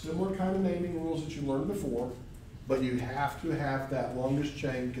 Similar kind of naming rules that you learned before, but you have to have that longest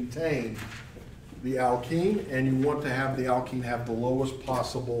chain contain the alkene, and you want to have the alkene have the lowest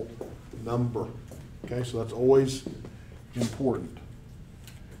possible number. Okay, so that's always important.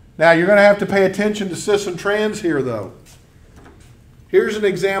 Now you're going to have to pay attention to cis and trans here, though. Here's an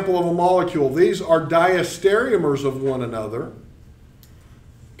example of a molecule. These are diastereomers of one another.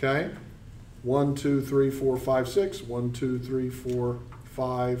 Okay? 1, 2, 3, 4, 5, 6. 1, 2, 3, 4,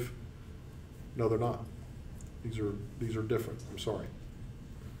 5. No, they're not. These are different. I'm sorry.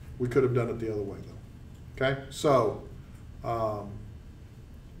 We could have done it the other way, though. Okay? So,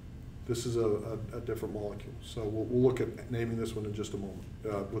 this is a different molecule. So we'll look at naming this one in just a moment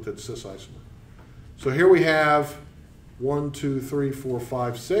with its cis isomer. So here we have 1, 2, 3, 4,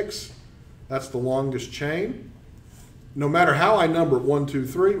 5, 6. That's the longest chain. No matter how I number it, 1, 2,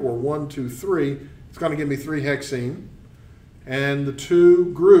 3 or 1, 2, 3, it's going to give me 3-hexene. And the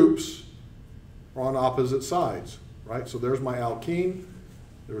two groups are on opposite sides, right? So there's my alkene.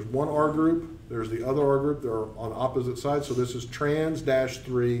 There's one R group. There's the other R group. They're on opposite sides. So this is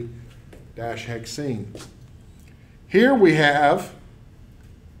trans-3-hexene. Here we have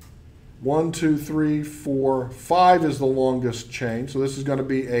 1, 2, 3, 4, 5 is the longest chain. So this is going to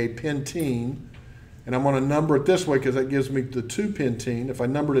be a pentene. And I'm going to number it this way because that gives me the 2-pentene. If I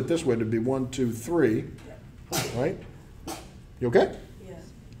numbered it this way, it would be 1, 2, 3. Right? You okay? Yes.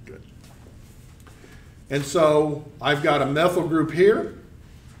 Good. And so I've got a methyl group here.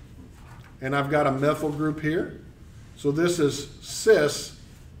 And I've got a methyl group here. So this is cis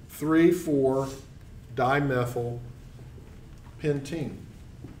 3,4-dimethyl pentene.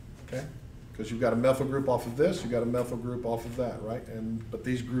 Okay? Because you've got a methyl group off of this, you've got a methyl group off of that, right? But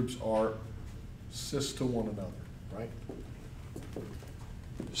these groups are cis to one another, right?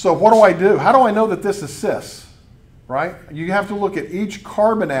 So what do I do? How do I know that this is cis? Right? You have to look at each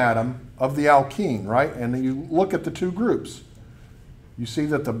carbon atom of the alkene, right? And then you look at the two groups. You see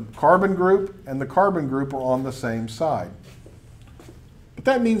that the carbon group and the carbon group are on the same side. But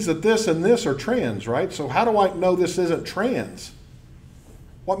that means that this and this are trans, right? So how do I know this isn't trans?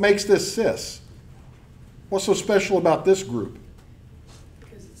 What makes this cis? What's so special about this group?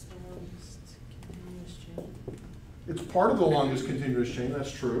 Because it's the longest continuous chain. It's part of the longest continuous chain,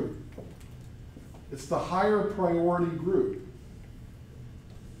 that's true. It's the higher priority group.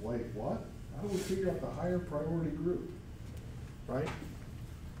 Wait, what? How do we figure out the higher priority group? Right?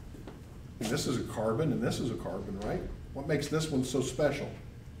 And this is a carbon and this is a carbon, right? What makes this one so special?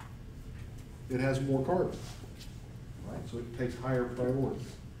 It has more carbon, right? So it takes higher priority.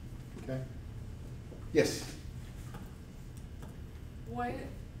 Okay? Yes? What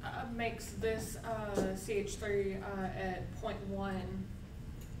makes this CH3 at 0.1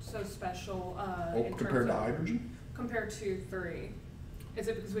 so special in terms Compared to of- hydrogen? Compared to 3? Is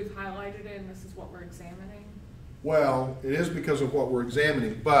it because we've highlighted it and this is what we're examining? Well, it is because of what we're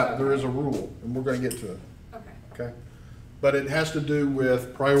examining, but there is a rule, and we're going to get to it. Okay. Okay? But it has to do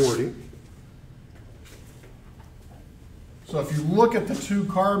with priority. So if you look at the two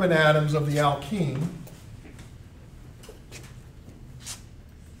carbon atoms of the alkene,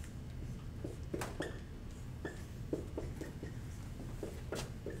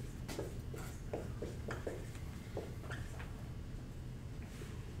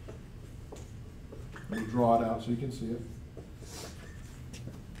 let me draw it out so you can see it.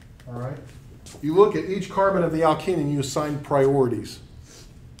 All right. You look at each carbon of the alkene and you assign priorities.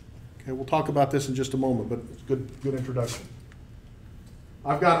 Okay, we'll talk about this in just a moment, but it's good introduction.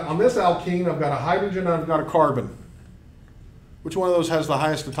 I've got, on this alkene, I've got a hydrogen and I've got a carbon. Which one of those has the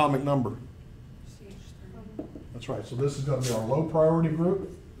highest atomic number? CH3. That's right. So this is going to be our low priority group.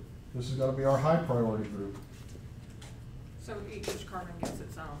 This is going to be our high priority group. So each carbon gets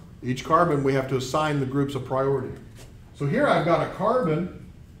its own. Each carbon, we have to assign the groups a priority. So here I've got a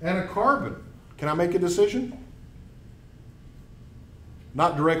carbon and a carbon. Can I make a decision?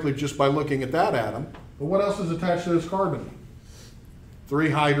 Not directly just by looking at that atom, but what else is attached to this carbon? 3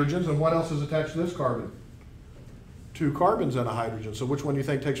 hydrogens, and what else is attached to this carbon? 2 carbons and a hydrogen. So which one do you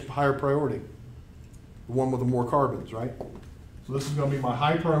think takes higher priority? The one with the more carbons, right? So this is going to be my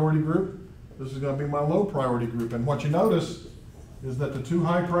high priority group. This is going to be my low priority group. And what you notice is that the two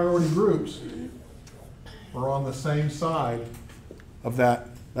high priority groups are on the same side of that.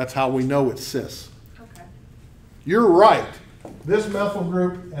 That's how we know it's cis. Okay. You're right. This methyl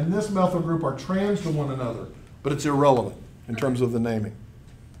group and this methyl group are trans to one another, but it's irrelevant in terms of the naming.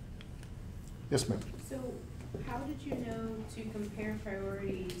 Yes, ma'am. So how did you know to compare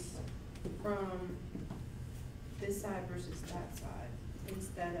priorities from this side versus that side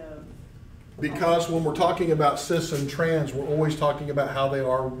instead of? Because when we're talking about cis and trans, we're always talking about how they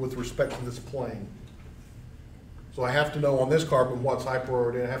are with respect to this plane. So I have to know on this carbon what's high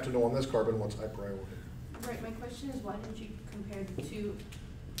priority, and I have to know on this carbon what's high priority. Right, my question is why didn't you compare the two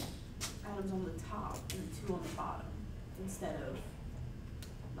atoms on the top and the two on the bottom instead of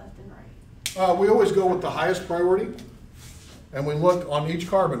left and right? We always go with the highest priority, and we look on each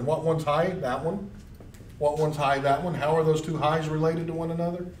carbon, what one's high, that one, what one's high, that one. How are those two highs related to one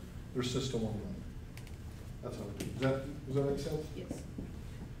another? They're cis to one another. That's how we do it. Does that make sense? Yes.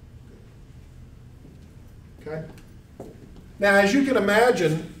 Okay. Now, as you can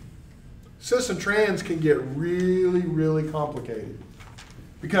imagine, cis and trans can get really, really complicated.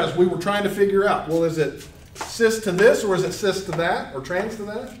 Because we were trying to figure out, well, is it cis to this, or is it cis to that, or trans to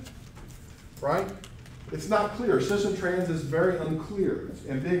that? Right? It's not clear. Cis and trans is very unclear. It's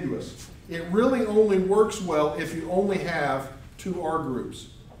ambiguous. It really only works well if you only have two R groups.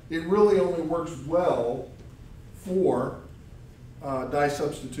 It really only works well for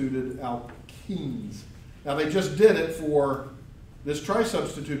disubstituted alkenes. Now, they just did it for this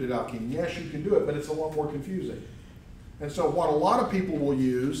trisubstituted alkene. Yes, you can do it, but it's a lot more confusing. And so what a lot of people will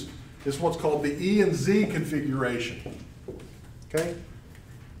use is what's called the E and Z configuration. Okay?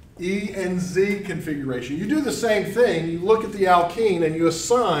 E and Z configuration. You do the same thing. You look at the alkene and you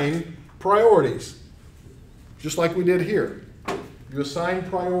assign priorities, just like we did here. You assign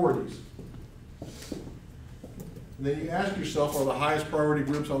priorities. And then you ask yourself, are the highest priority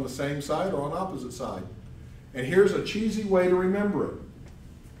groups on the same side or on opposite side? And here's a cheesy way to remember it.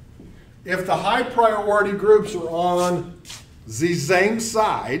 If the high priority groups are on the same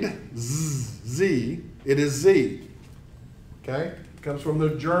side, Z, it is Z. Okay? It comes from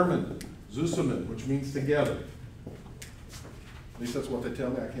the German, zusammen, which means together. At least that's what they tell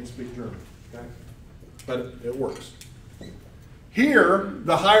me. I can't speak German. Okay? But it works. Here,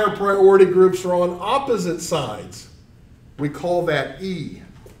 the higher priority groups are on opposite sides. We call that E.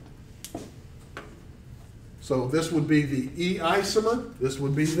 So this would be the E isomer. This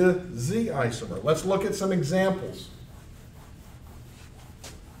would be the Z isomer. Let's look at some examples.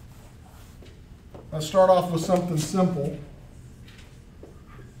 Let's start off with something simple.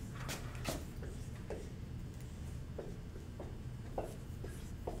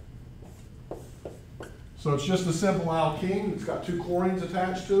 So it's just a simple alkene. It's got two chlorines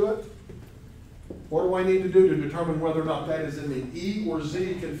attached to it. What do I need to do to determine whether or not that is in the E or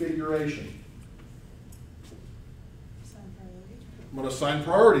Z configuration? I'm going to assign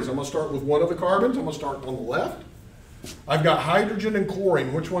priorities. I'm going to start with one of the carbons. I'm going to start on the left. I've got hydrogen and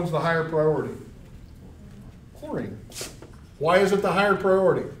chlorine. Which one's the higher priority? Chlorine. Why is it the higher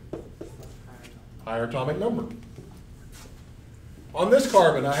priority? Higher atomic number. On this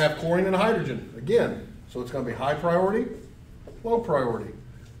carbon, I have chlorine and hydrogen. Again, so it's going to be high priority, low priority.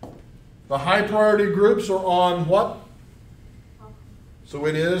 The high priority groups are on what? So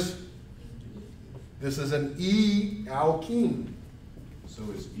it is, this is an E alkene. So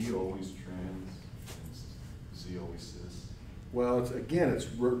is E always trans and Z always cis? Well, it's, again, it's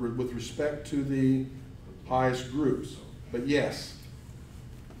with respect to the highest groups. But yes,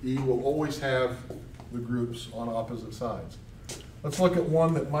 E will always have the groups on opposite sides. Let's look at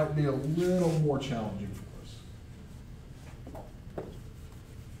one that might be a little more challenging for us.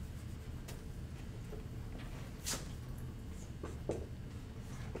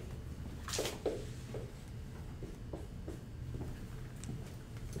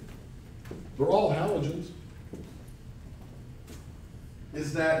 They're all halogens.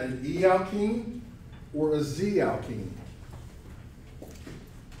 Is that an E alkene or a Z alkene?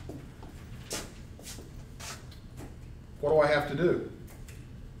 What do I have to do?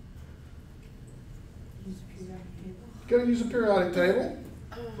 Use a periodic table. Going to use a periodic table,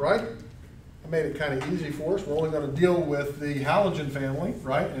 right? I made it kind of easy for us. We're only going to deal with the halogen family,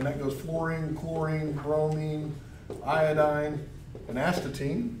 right? And that goes fluorine, chlorine, bromine, iodine, and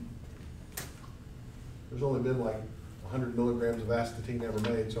astatine. There's only been like 100 milligrams of astatine ever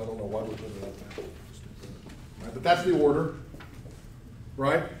made, so I don't know why we put it up there. Right? But that's the order,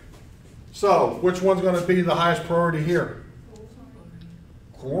 right? So, which one's going to be the highest priority here?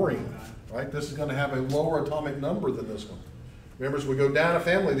 Chlorine, right? This is going to have a lower atomic number than this one. Remember, as we go down a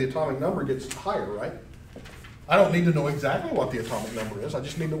family, the atomic number gets higher, right? I don't need to know exactly what the atomic number is, I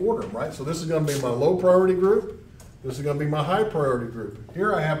just need to order them, right? So this is gonna be my low priority group, this is gonna be my high priority group.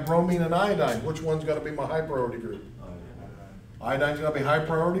 Here I have bromine and iodine, which one's gonna be my high priority group? Iodine's gonna be high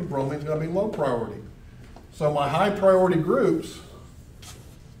priority, bromine's gonna be low priority. So my high priority groups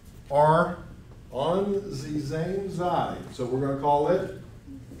are on the same side. So we're gonna call it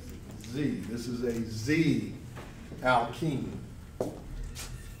Z. This is a Z alkene.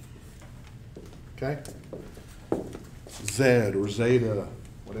 Okay? Z or zeta,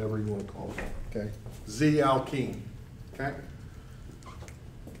 whatever you want to call it. Okay? Z alkene. Okay?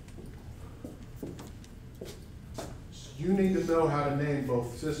 You need to know how to name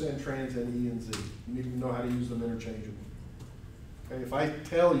both cis and trans and E and Z. You need to know how to use them interchangeably. Okay? If I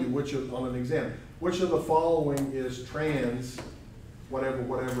tell you on an exam, which of the following is trans, whatever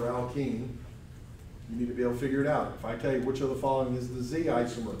alkene, you need to be able to figure it out. If I tell you which of the following is the Z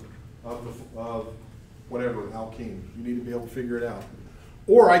isomer of whatever alkene, you need to be able to figure it out.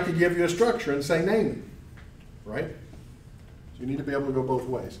 Or I could give you a structure and say name it, right? So you need to be able to go both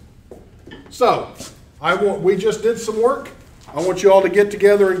ways. So, we just did some work. I want you all to get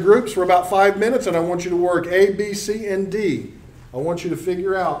together in groups for about 5 minutes, and I want you to work A, B, C, and D. I want you to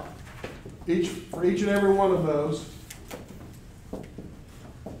figure out for each and every one of those,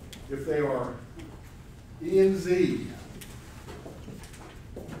 if they are E and Z.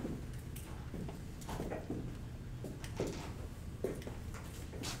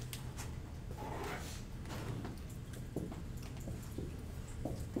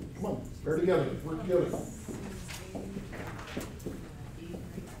 Come on, pair together, work together.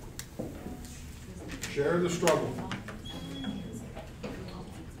 Share the struggle.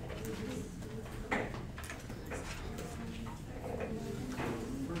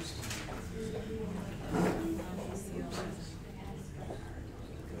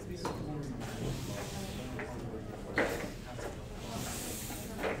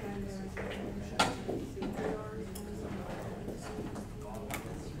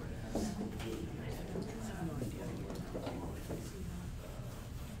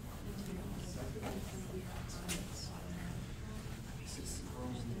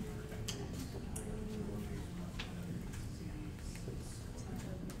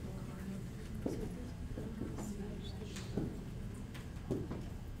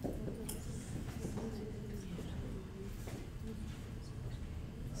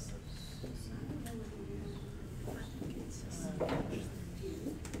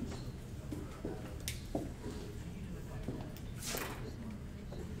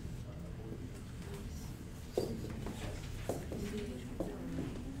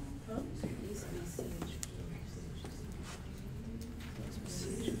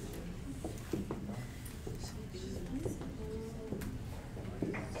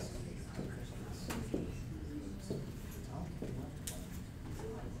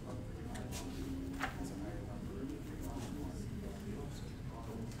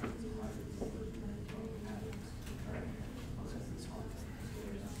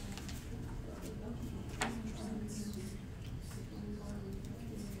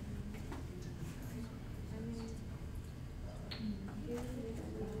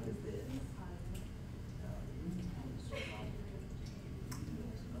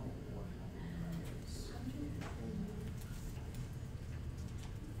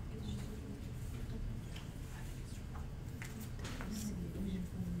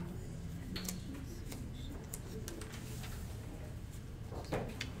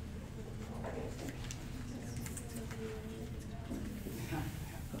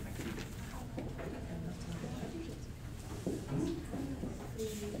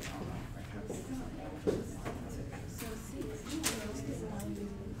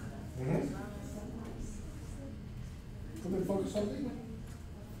 Focus on D.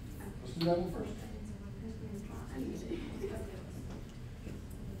 Let's do that one first.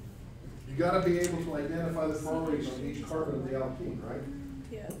 You got to be able to identify the priorities on each carbon of the alkene, right?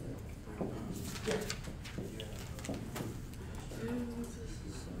 Yeah. Yeah.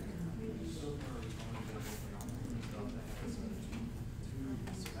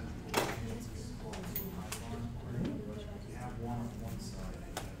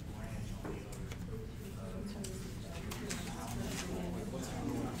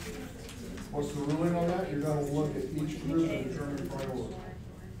 What's the ruling on that? You're going to look at each group and determine priority.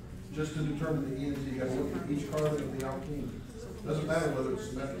 Just to determine the E and Z, you got to look at each carbon of the alkene. Doesn't matter whether it's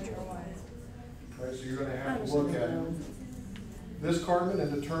symmetrical. Right, so you're going to have to look at this carbon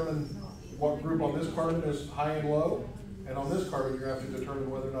and determine what group on this carbon is high and low, and on this carbon you have to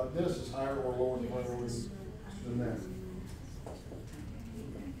determine whether or not this is higher or lower in priority than that.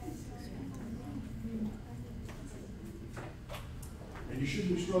 You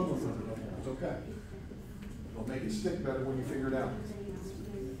shouldn't be struggling with it no more. It's okay. It'll make it stick better when you figure it out.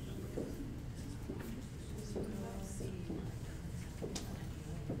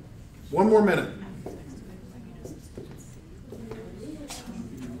 One more minute.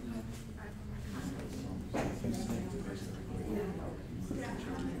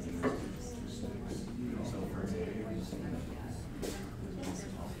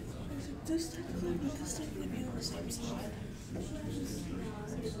 This technically be on the same side.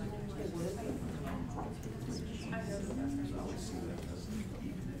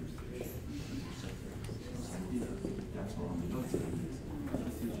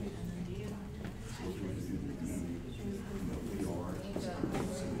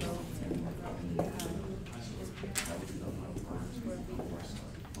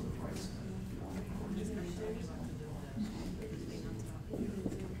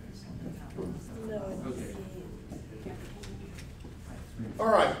 All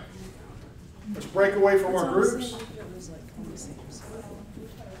right. Let's break away from our groups.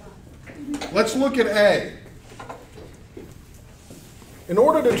 Let's look at A. In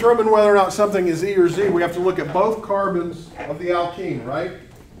order to determine whether or not something is E or Z, we have to look at both carbons of the alkene, right?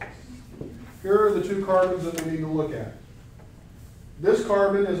 Here are the two carbons that we need to look at. This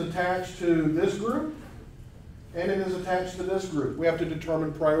carbon is attached to this group, and it is attached to this group. We have to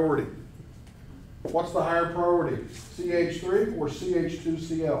determine priority. What's the higher priority? CH3 or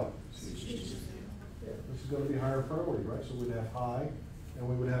CH2Cl? This is going to be higher priority, right? So we'd have high and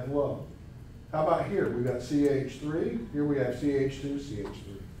we would have low. How about here? We've got CH3. Here we have CH2,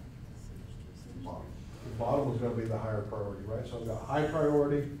 CH3. The bottom is going to be the higher priority, right? So I've got high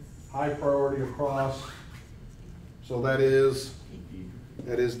priority across. So that is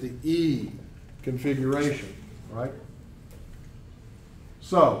the E configuration, right?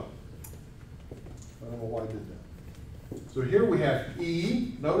 So, I don't know why I did that. So here we have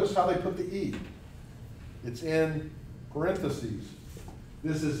E. Notice how they put the E. It's in parentheses.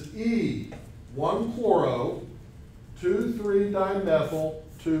 This is E, 1-chloro, 2,3-dimethyl,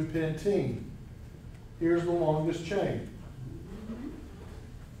 2-pentene. Here's the longest chain.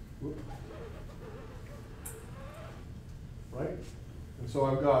 Right? And so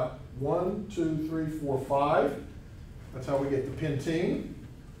I've got 1, 2, 3, 4, 5. That's how we get the pentene.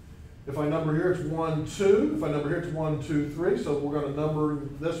 If I number here, it's 1, 2. If I number here, it's 1, 2, 3. So we're going to number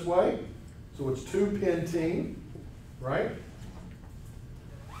this way. So it's 2-pentene, right?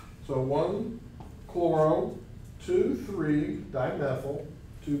 So 1-chloro, 2,3-dimethyl,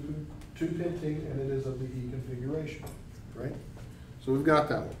 2-pentene, and it is of the E configuration, right? So we've got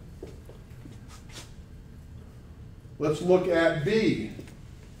that one. Let's look at B.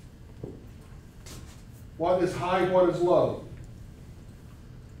 What is high, what is low?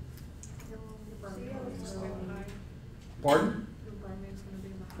 Pardon? Your bromide's gonna be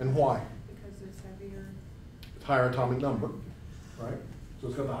in the high. And why? Because it's heavier. It's higher atomic number, right? So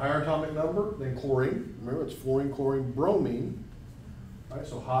it's got the higher atomic number than chlorine. Remember, it's fluorine, chlorine, bromine. Right,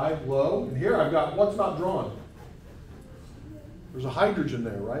 so high, low. And here I've got, what's not drawn? There's a hydrogen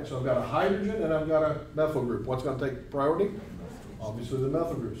there, right? So I've got a hydrogen and I've got a methyl group. What's going to take priority? Obviously the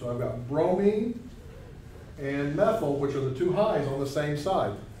methyl group. So I've got bromine and methyl, which are the two highs on the same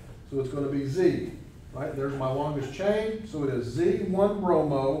side. So it's going to be Z, right? There's my longest chain. So it is Z, 1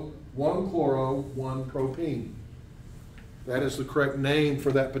 bromo, 1 chloro, 1 propene. That is the correct name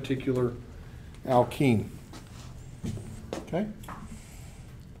for that particular alkene. Okay?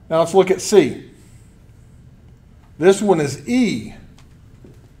 Now let's look at C. This one is E,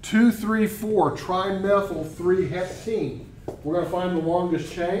 2,3,4 trimethyl 3-heptene. We're going to find the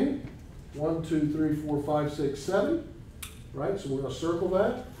longest chain. 1, 2, 3, 4, 5, 6, 7. Right? So we're going to circle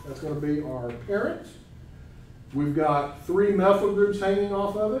that. That's going to be our parent. We've got 3 methyl groups hanging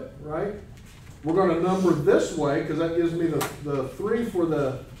off of it, right? We're going to number this way because that gives me the 3 for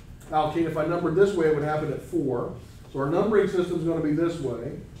the alkene. If I numbered this way, it would happen at 4. So our numbering system is going to be this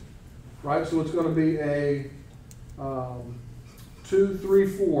way, right? So it's going to be a 2, 3,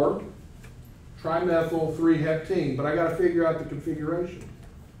 4 trimethyl 3-heptene. But I got to figure out the configuration,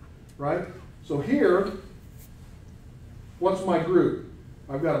 right? So here, what's my group?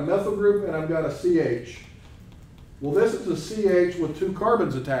 I've got a methyl group and I've got a CH. Well, this is a CH with 2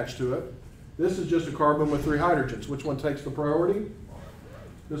 carbons attached to it. This is just a carbon with 3 hydrogens. Which one takes the priority?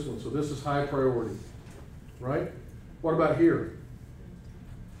 This one. So this is high priority, right? What about here?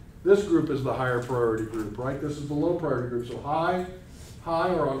 This group is the higher priority group, right? This is the low priority group. So high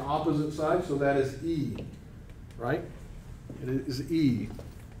are on opposite sides, so that is E, right? It is E.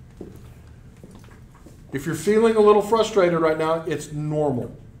 If you're feeling a little frustrated right now, it's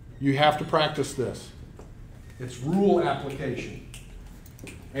normal. You have to practice this. It's rule application.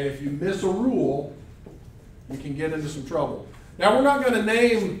 And if you miss a rule, you can get into some trouble. Now, we're not going to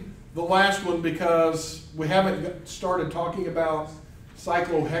name the last one because we haven't started talking about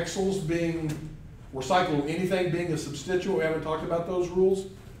cyclohexyls being, or cycloanything being a substituent. We haven't talked about those rules.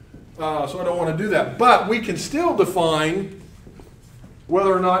 So I don't want to do that. But we can still define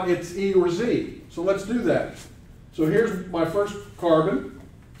whether or not it's E or Z. So let's do that. So here's my first carbon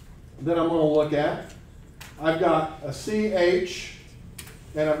that I'm going to look at. I've got a CH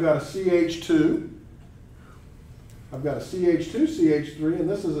and I've got a CH2. I've got a CH2, CH3, and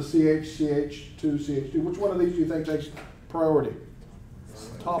this is a CH, CH2, CH2. Which one of these do you think takes priority?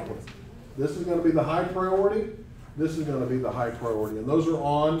 Top one. This is going to be the high priority. This is going to be the high priority. And those are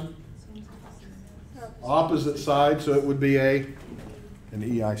on opposite sides, so it would be an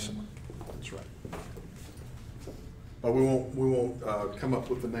E isomer. That's right. But we won't come up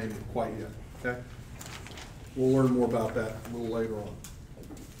with the name quite yet. Okay. We'll learn more about that a little later on.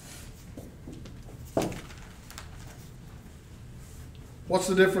 What's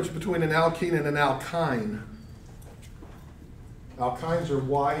the difference between an alkene and an alkyne? Alkynes are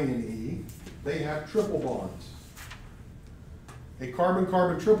Y and E. They have triple bonds. A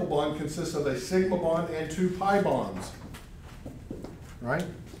carbon-carbon triple bond consists of a sigma bond and 2 pi bonds. Right?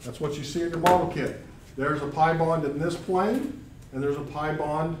 That's what you see in your model kit. There's a pi bond in this plane, and there's a pi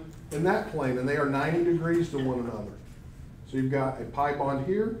bond in that plane, and they are 90 degrees to one another. So you've got a pi bond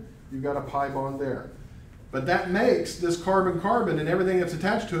here, you've got a pi bond there. But that makes this carbon-carbon and everything that's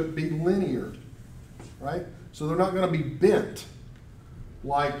attached to it be linear, right? So they're not going to be bent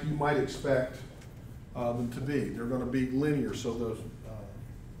like you might expect them to be. They're going to be linear. So those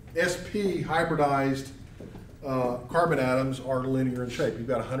sp hybridized carbon atoms are linear in shape. You've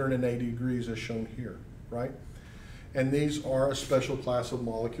got 180 degrees as shown here, right? And these are a special class of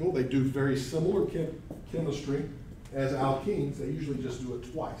molecule. They do very similar chemistry as alkenes. They usually just do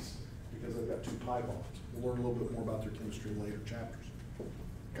it twice because they've got 2 pi bonds. We'll learn a little bit more about their chemistry in later chapters.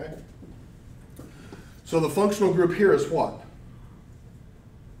 Okay? So the functional group here is what?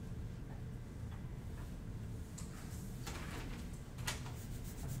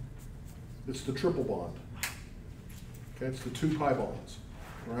 It's the triple bond. Okay, it's the 2 pi bonds,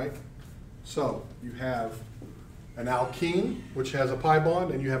 right? So you have an alkene, which has a pi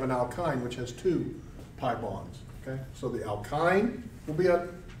bond, and you have an alkyne, which has 2 pi bonds. Okay, so the alkyne will be a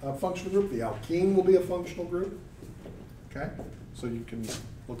functional group. The alkene will be a functional group. Okay, so you can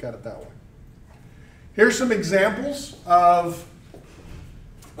look at it that way. Here's some examples of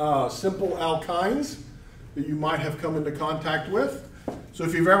simple alkynes that you might have come into contact with. So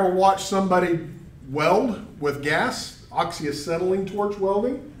if you've ever watched somebody weld with gas, oxyacetylene torch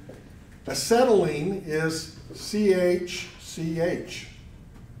welding, acetylene is CHCH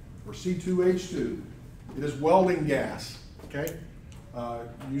or C2H2. It is welding gas, okay?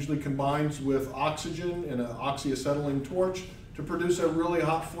 Usually combines with oxygen in an oxyacetylene torch to produce a really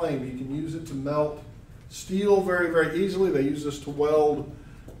hot flame. You can use it to melt steel very, very easily. They use this to weld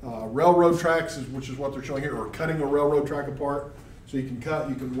railroad tracks, which is what they're showing here, or cutting a railroad track apart. So you can cut,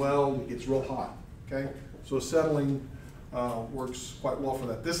 you can weld, it gets real hot, okay? So acetylene works quite well for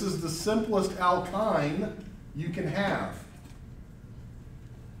that. This is the simplest alkyne you can have.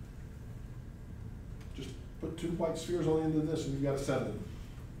 Just put 2 white spheres on the end of this and you've got acetylene.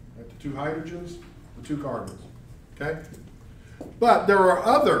 Right? The 2 hydrogens, the 2 carbons, okay? But there are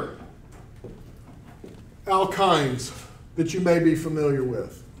other alkynes that you may be familiar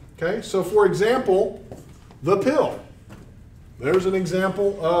with, okay? So for example, the pill. There's an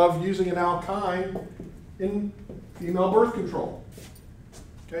example of using an alkyne in female birth control.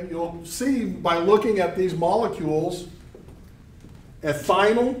 Okay, you'll see by looking at these molecules,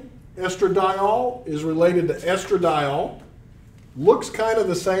 ethinyl estradiol is related to estradiol. Looks kind of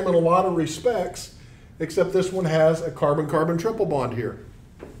the same in a lot of respects, except this one has a carbon-carbon triple bond here.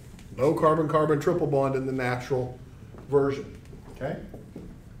 No carbon-carbon triple bond in the natural version. Okay?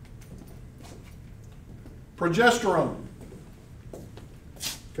 Progesterone.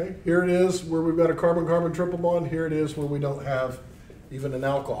 Okay, here it is where we've got a carbon-carbon triple bond. Here it is where we don't have even an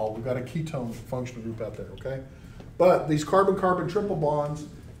alcohol. We've got a ketone functional group out there, okay? But these carbon-carbon triple bonds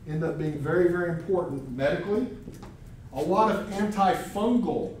end up being very, very important medically. A lot of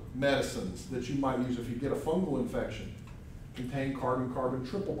antifungal medicines that you might use if you get a fungal infection contain carbon-carbon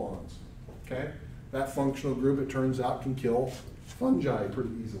triple bonds, okay? That functional group, it turns out, can kill fungi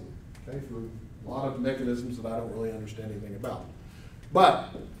pretty easily, okay? Through a lot of mechanisms that I don't really understand anything about. But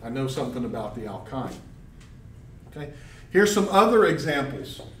I know something about the alkyne. Okay, here's some other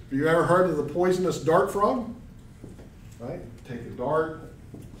examples. Have you ever heard of the poisonous dart frog? Right, take a dart,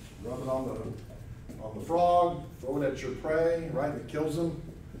 rub it on the frog, throw it at your prey. Right, it kills them.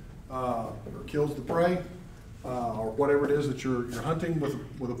 or kills the prey, or whatever it is that you're hunting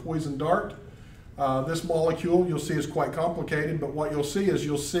with a poison dart. This molecule you'll see is quite complicated, but what you'll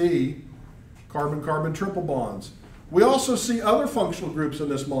see carbon-carbon triple bonds. We also see other functional groups in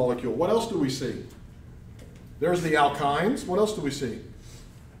this molecule. What else do we see? There's the alkynes. What else do we see?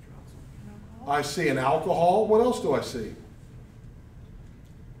 I see an alcohol. What else do I see?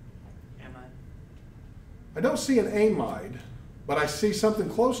 Amide. I don't see an amide, but I see something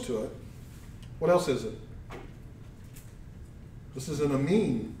close to it. What else is it? This is an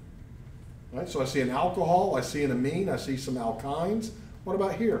amine. Right? So I see an alcohol, I see an amine, I see some alkynes. What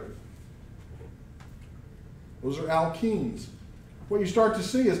about here? Those are alkenes. What you start to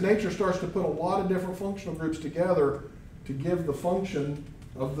see is nature starts to put a lot of different functional groups together to give the function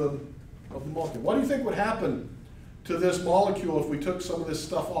of the molecule. What do you think would happen to this molecule if we took some of this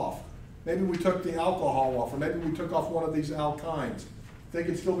stuff off? Maybe we took the alcohol off, or maybe we took off one of these alkynes. Think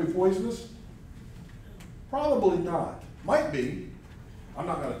it'd still be poisonous? Probably not. Might be. I'm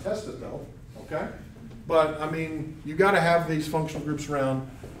not going to test it though, okay? But I mean, you got to have these functional groups around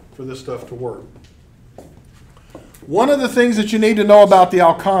for this stuff to work. One of the things that you need to know about the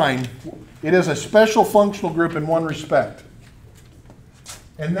alkyne, it is a special functional group in one respect.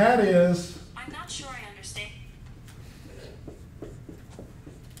 And that is, I'm not sure I understand.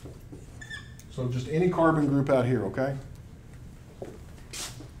 so just any carbon group out here, okay?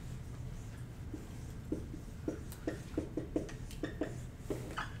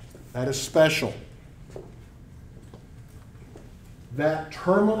 That is special. That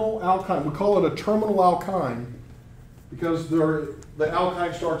terminal alkyne, we call it a terminal alkyne because the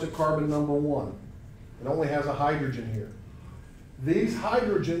alkyne starts at carbon number 1. It only has a hydrogen here. These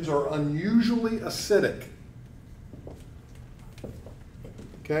hydrogens are unusually acidic.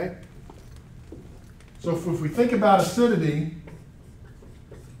 Okay? So if we think about acidity,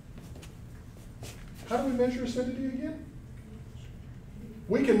 how do we measure acidity again?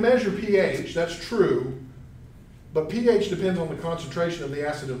 We can measure pH, that's true, but pH depends on the concentration of the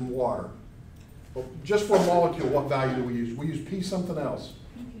acid in the water. Well, just for a molecule, what value do we use? We use P something else.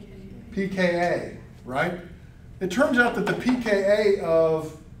 pKa, right? It turns out that the pKa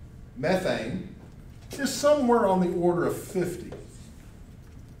of methane is somewhere on the order of 50.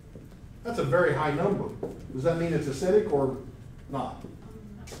 That's a very high number. Does that mean it's acidic or not?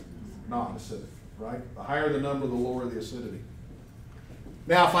 Not acidic, right? The higher the number, the lower the acidity.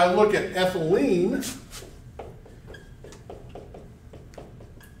 Now, if I look at ethylene,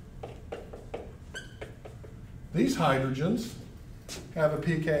 these hydrogens have a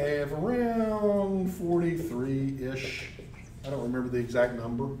pKa of around 43-ish. I don't remember the exact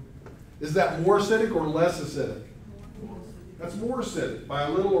number. Is that more acidic or less acidic? That's more acidic, by a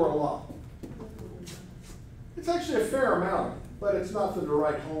little or a lot. It's actually a fair amount, but it's nothing to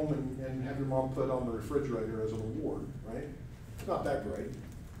write home and have your mom put on the refrigerator as an award, right? It's not that great.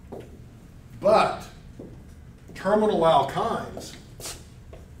 But terminal alkynes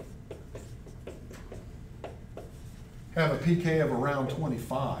have a pK of around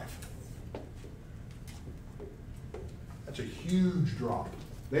 25. That's a huge drop.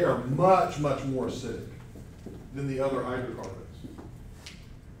 They are much, much more acidic than the other hydrocarbons.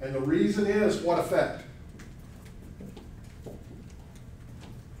 And the reason is what effect?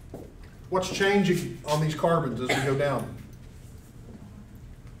 What's changing on these carbons as we go down?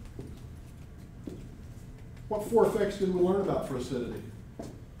 What 4 effects did we learn about for acidity?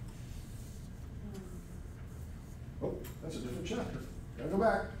 Oh, that's a different chapter. Gotta go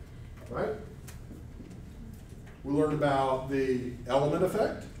back, right? We learned about the element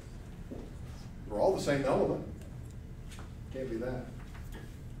effect. They're all the same element. Can't be that.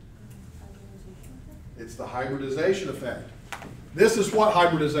 It's the hybridization effect. This is what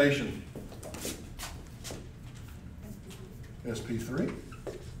hybridization? sp3.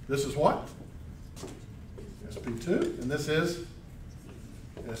 This is what? sp2. And this is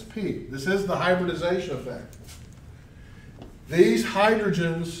sp. This is the hybridization effect. These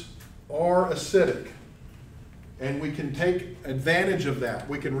hydrogens are acidic, and we can take advantage of that.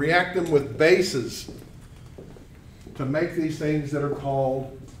 We can react them with bases to make these things that are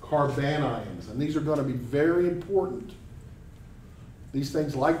called carbanions, and these are going to be very important. These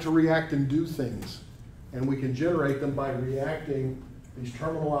things like to react and do things, and we can generate them by reacting these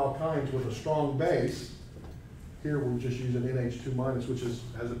terminal alkynes with a strong base. Here we're just using NH2 minus, which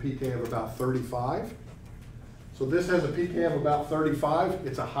has a pK of about 35. So this has a pK of about 35.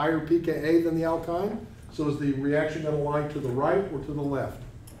 It's a higher pKa than the alkyne. So is the reaction going to lie to the right or to the left?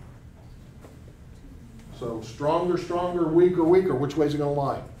 So stronger, stronger, weaker, weaker. Which way is it going to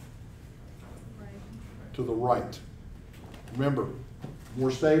lie? Right. To the right. Remember,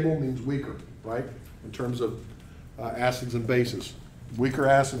 More stable means weaker, right? In terms of acids and bases. Weaker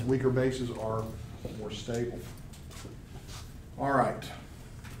acids, weaker bases are more stable. All right.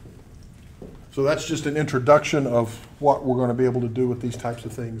 So that's just an introduction of what we're going to be able to do with these types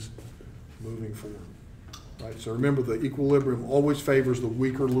of things moving forward. Right, so remember, the equilibrium always favors the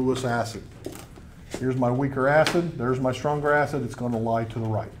weaker Lewis acid. Here's my weaker acid, there's my stronger acid, it's going to lie to the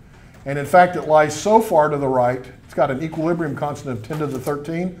right. And in fact, it lies so far to the right, it's got an equilibrium constant of 10 to the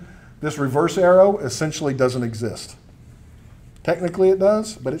 13. This reverse arrow essentially doesn't exist. Technically it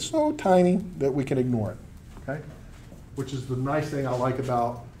does, but it's so tiny that we can ignore it, okay? Which is the nice thing I like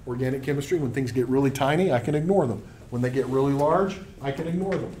about organic chemistry. When things get really tiny, I can ignore them. When they get really large, I can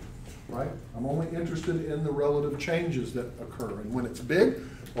ignore them, right? I'm only interested in the relative changes that occur. And when it's big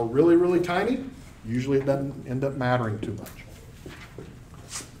or really, really tiny, usually it doesn't end up mattering too much.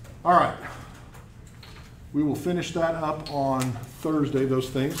 All right. We will finish that up on Thursday, those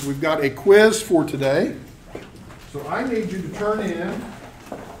things. We've got a quiz for today. So I need you to turn in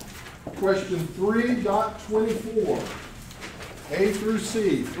question 3.24, A through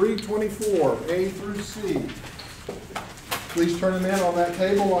C, 324, A through C. Please turn them in on that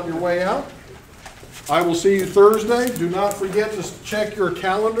table on your way out. I will see you Thursday. Do not forget to check your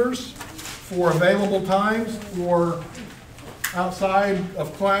calendars for available times for outside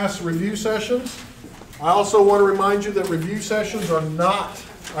of class review sessions. I also want to remind you that review sessions are not,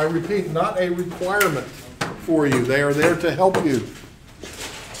 I repeat, not a requirement for you. They are there to help you.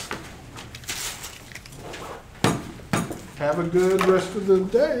 Have a good rest of the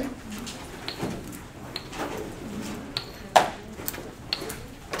day.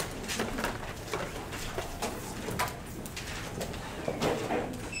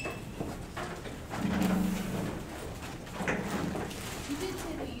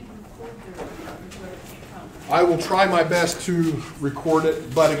 I will try my best to record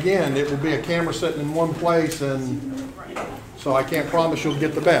it, but again, it will be a camera sitting in one place, and so I can't promise you'll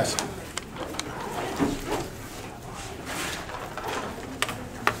get the best.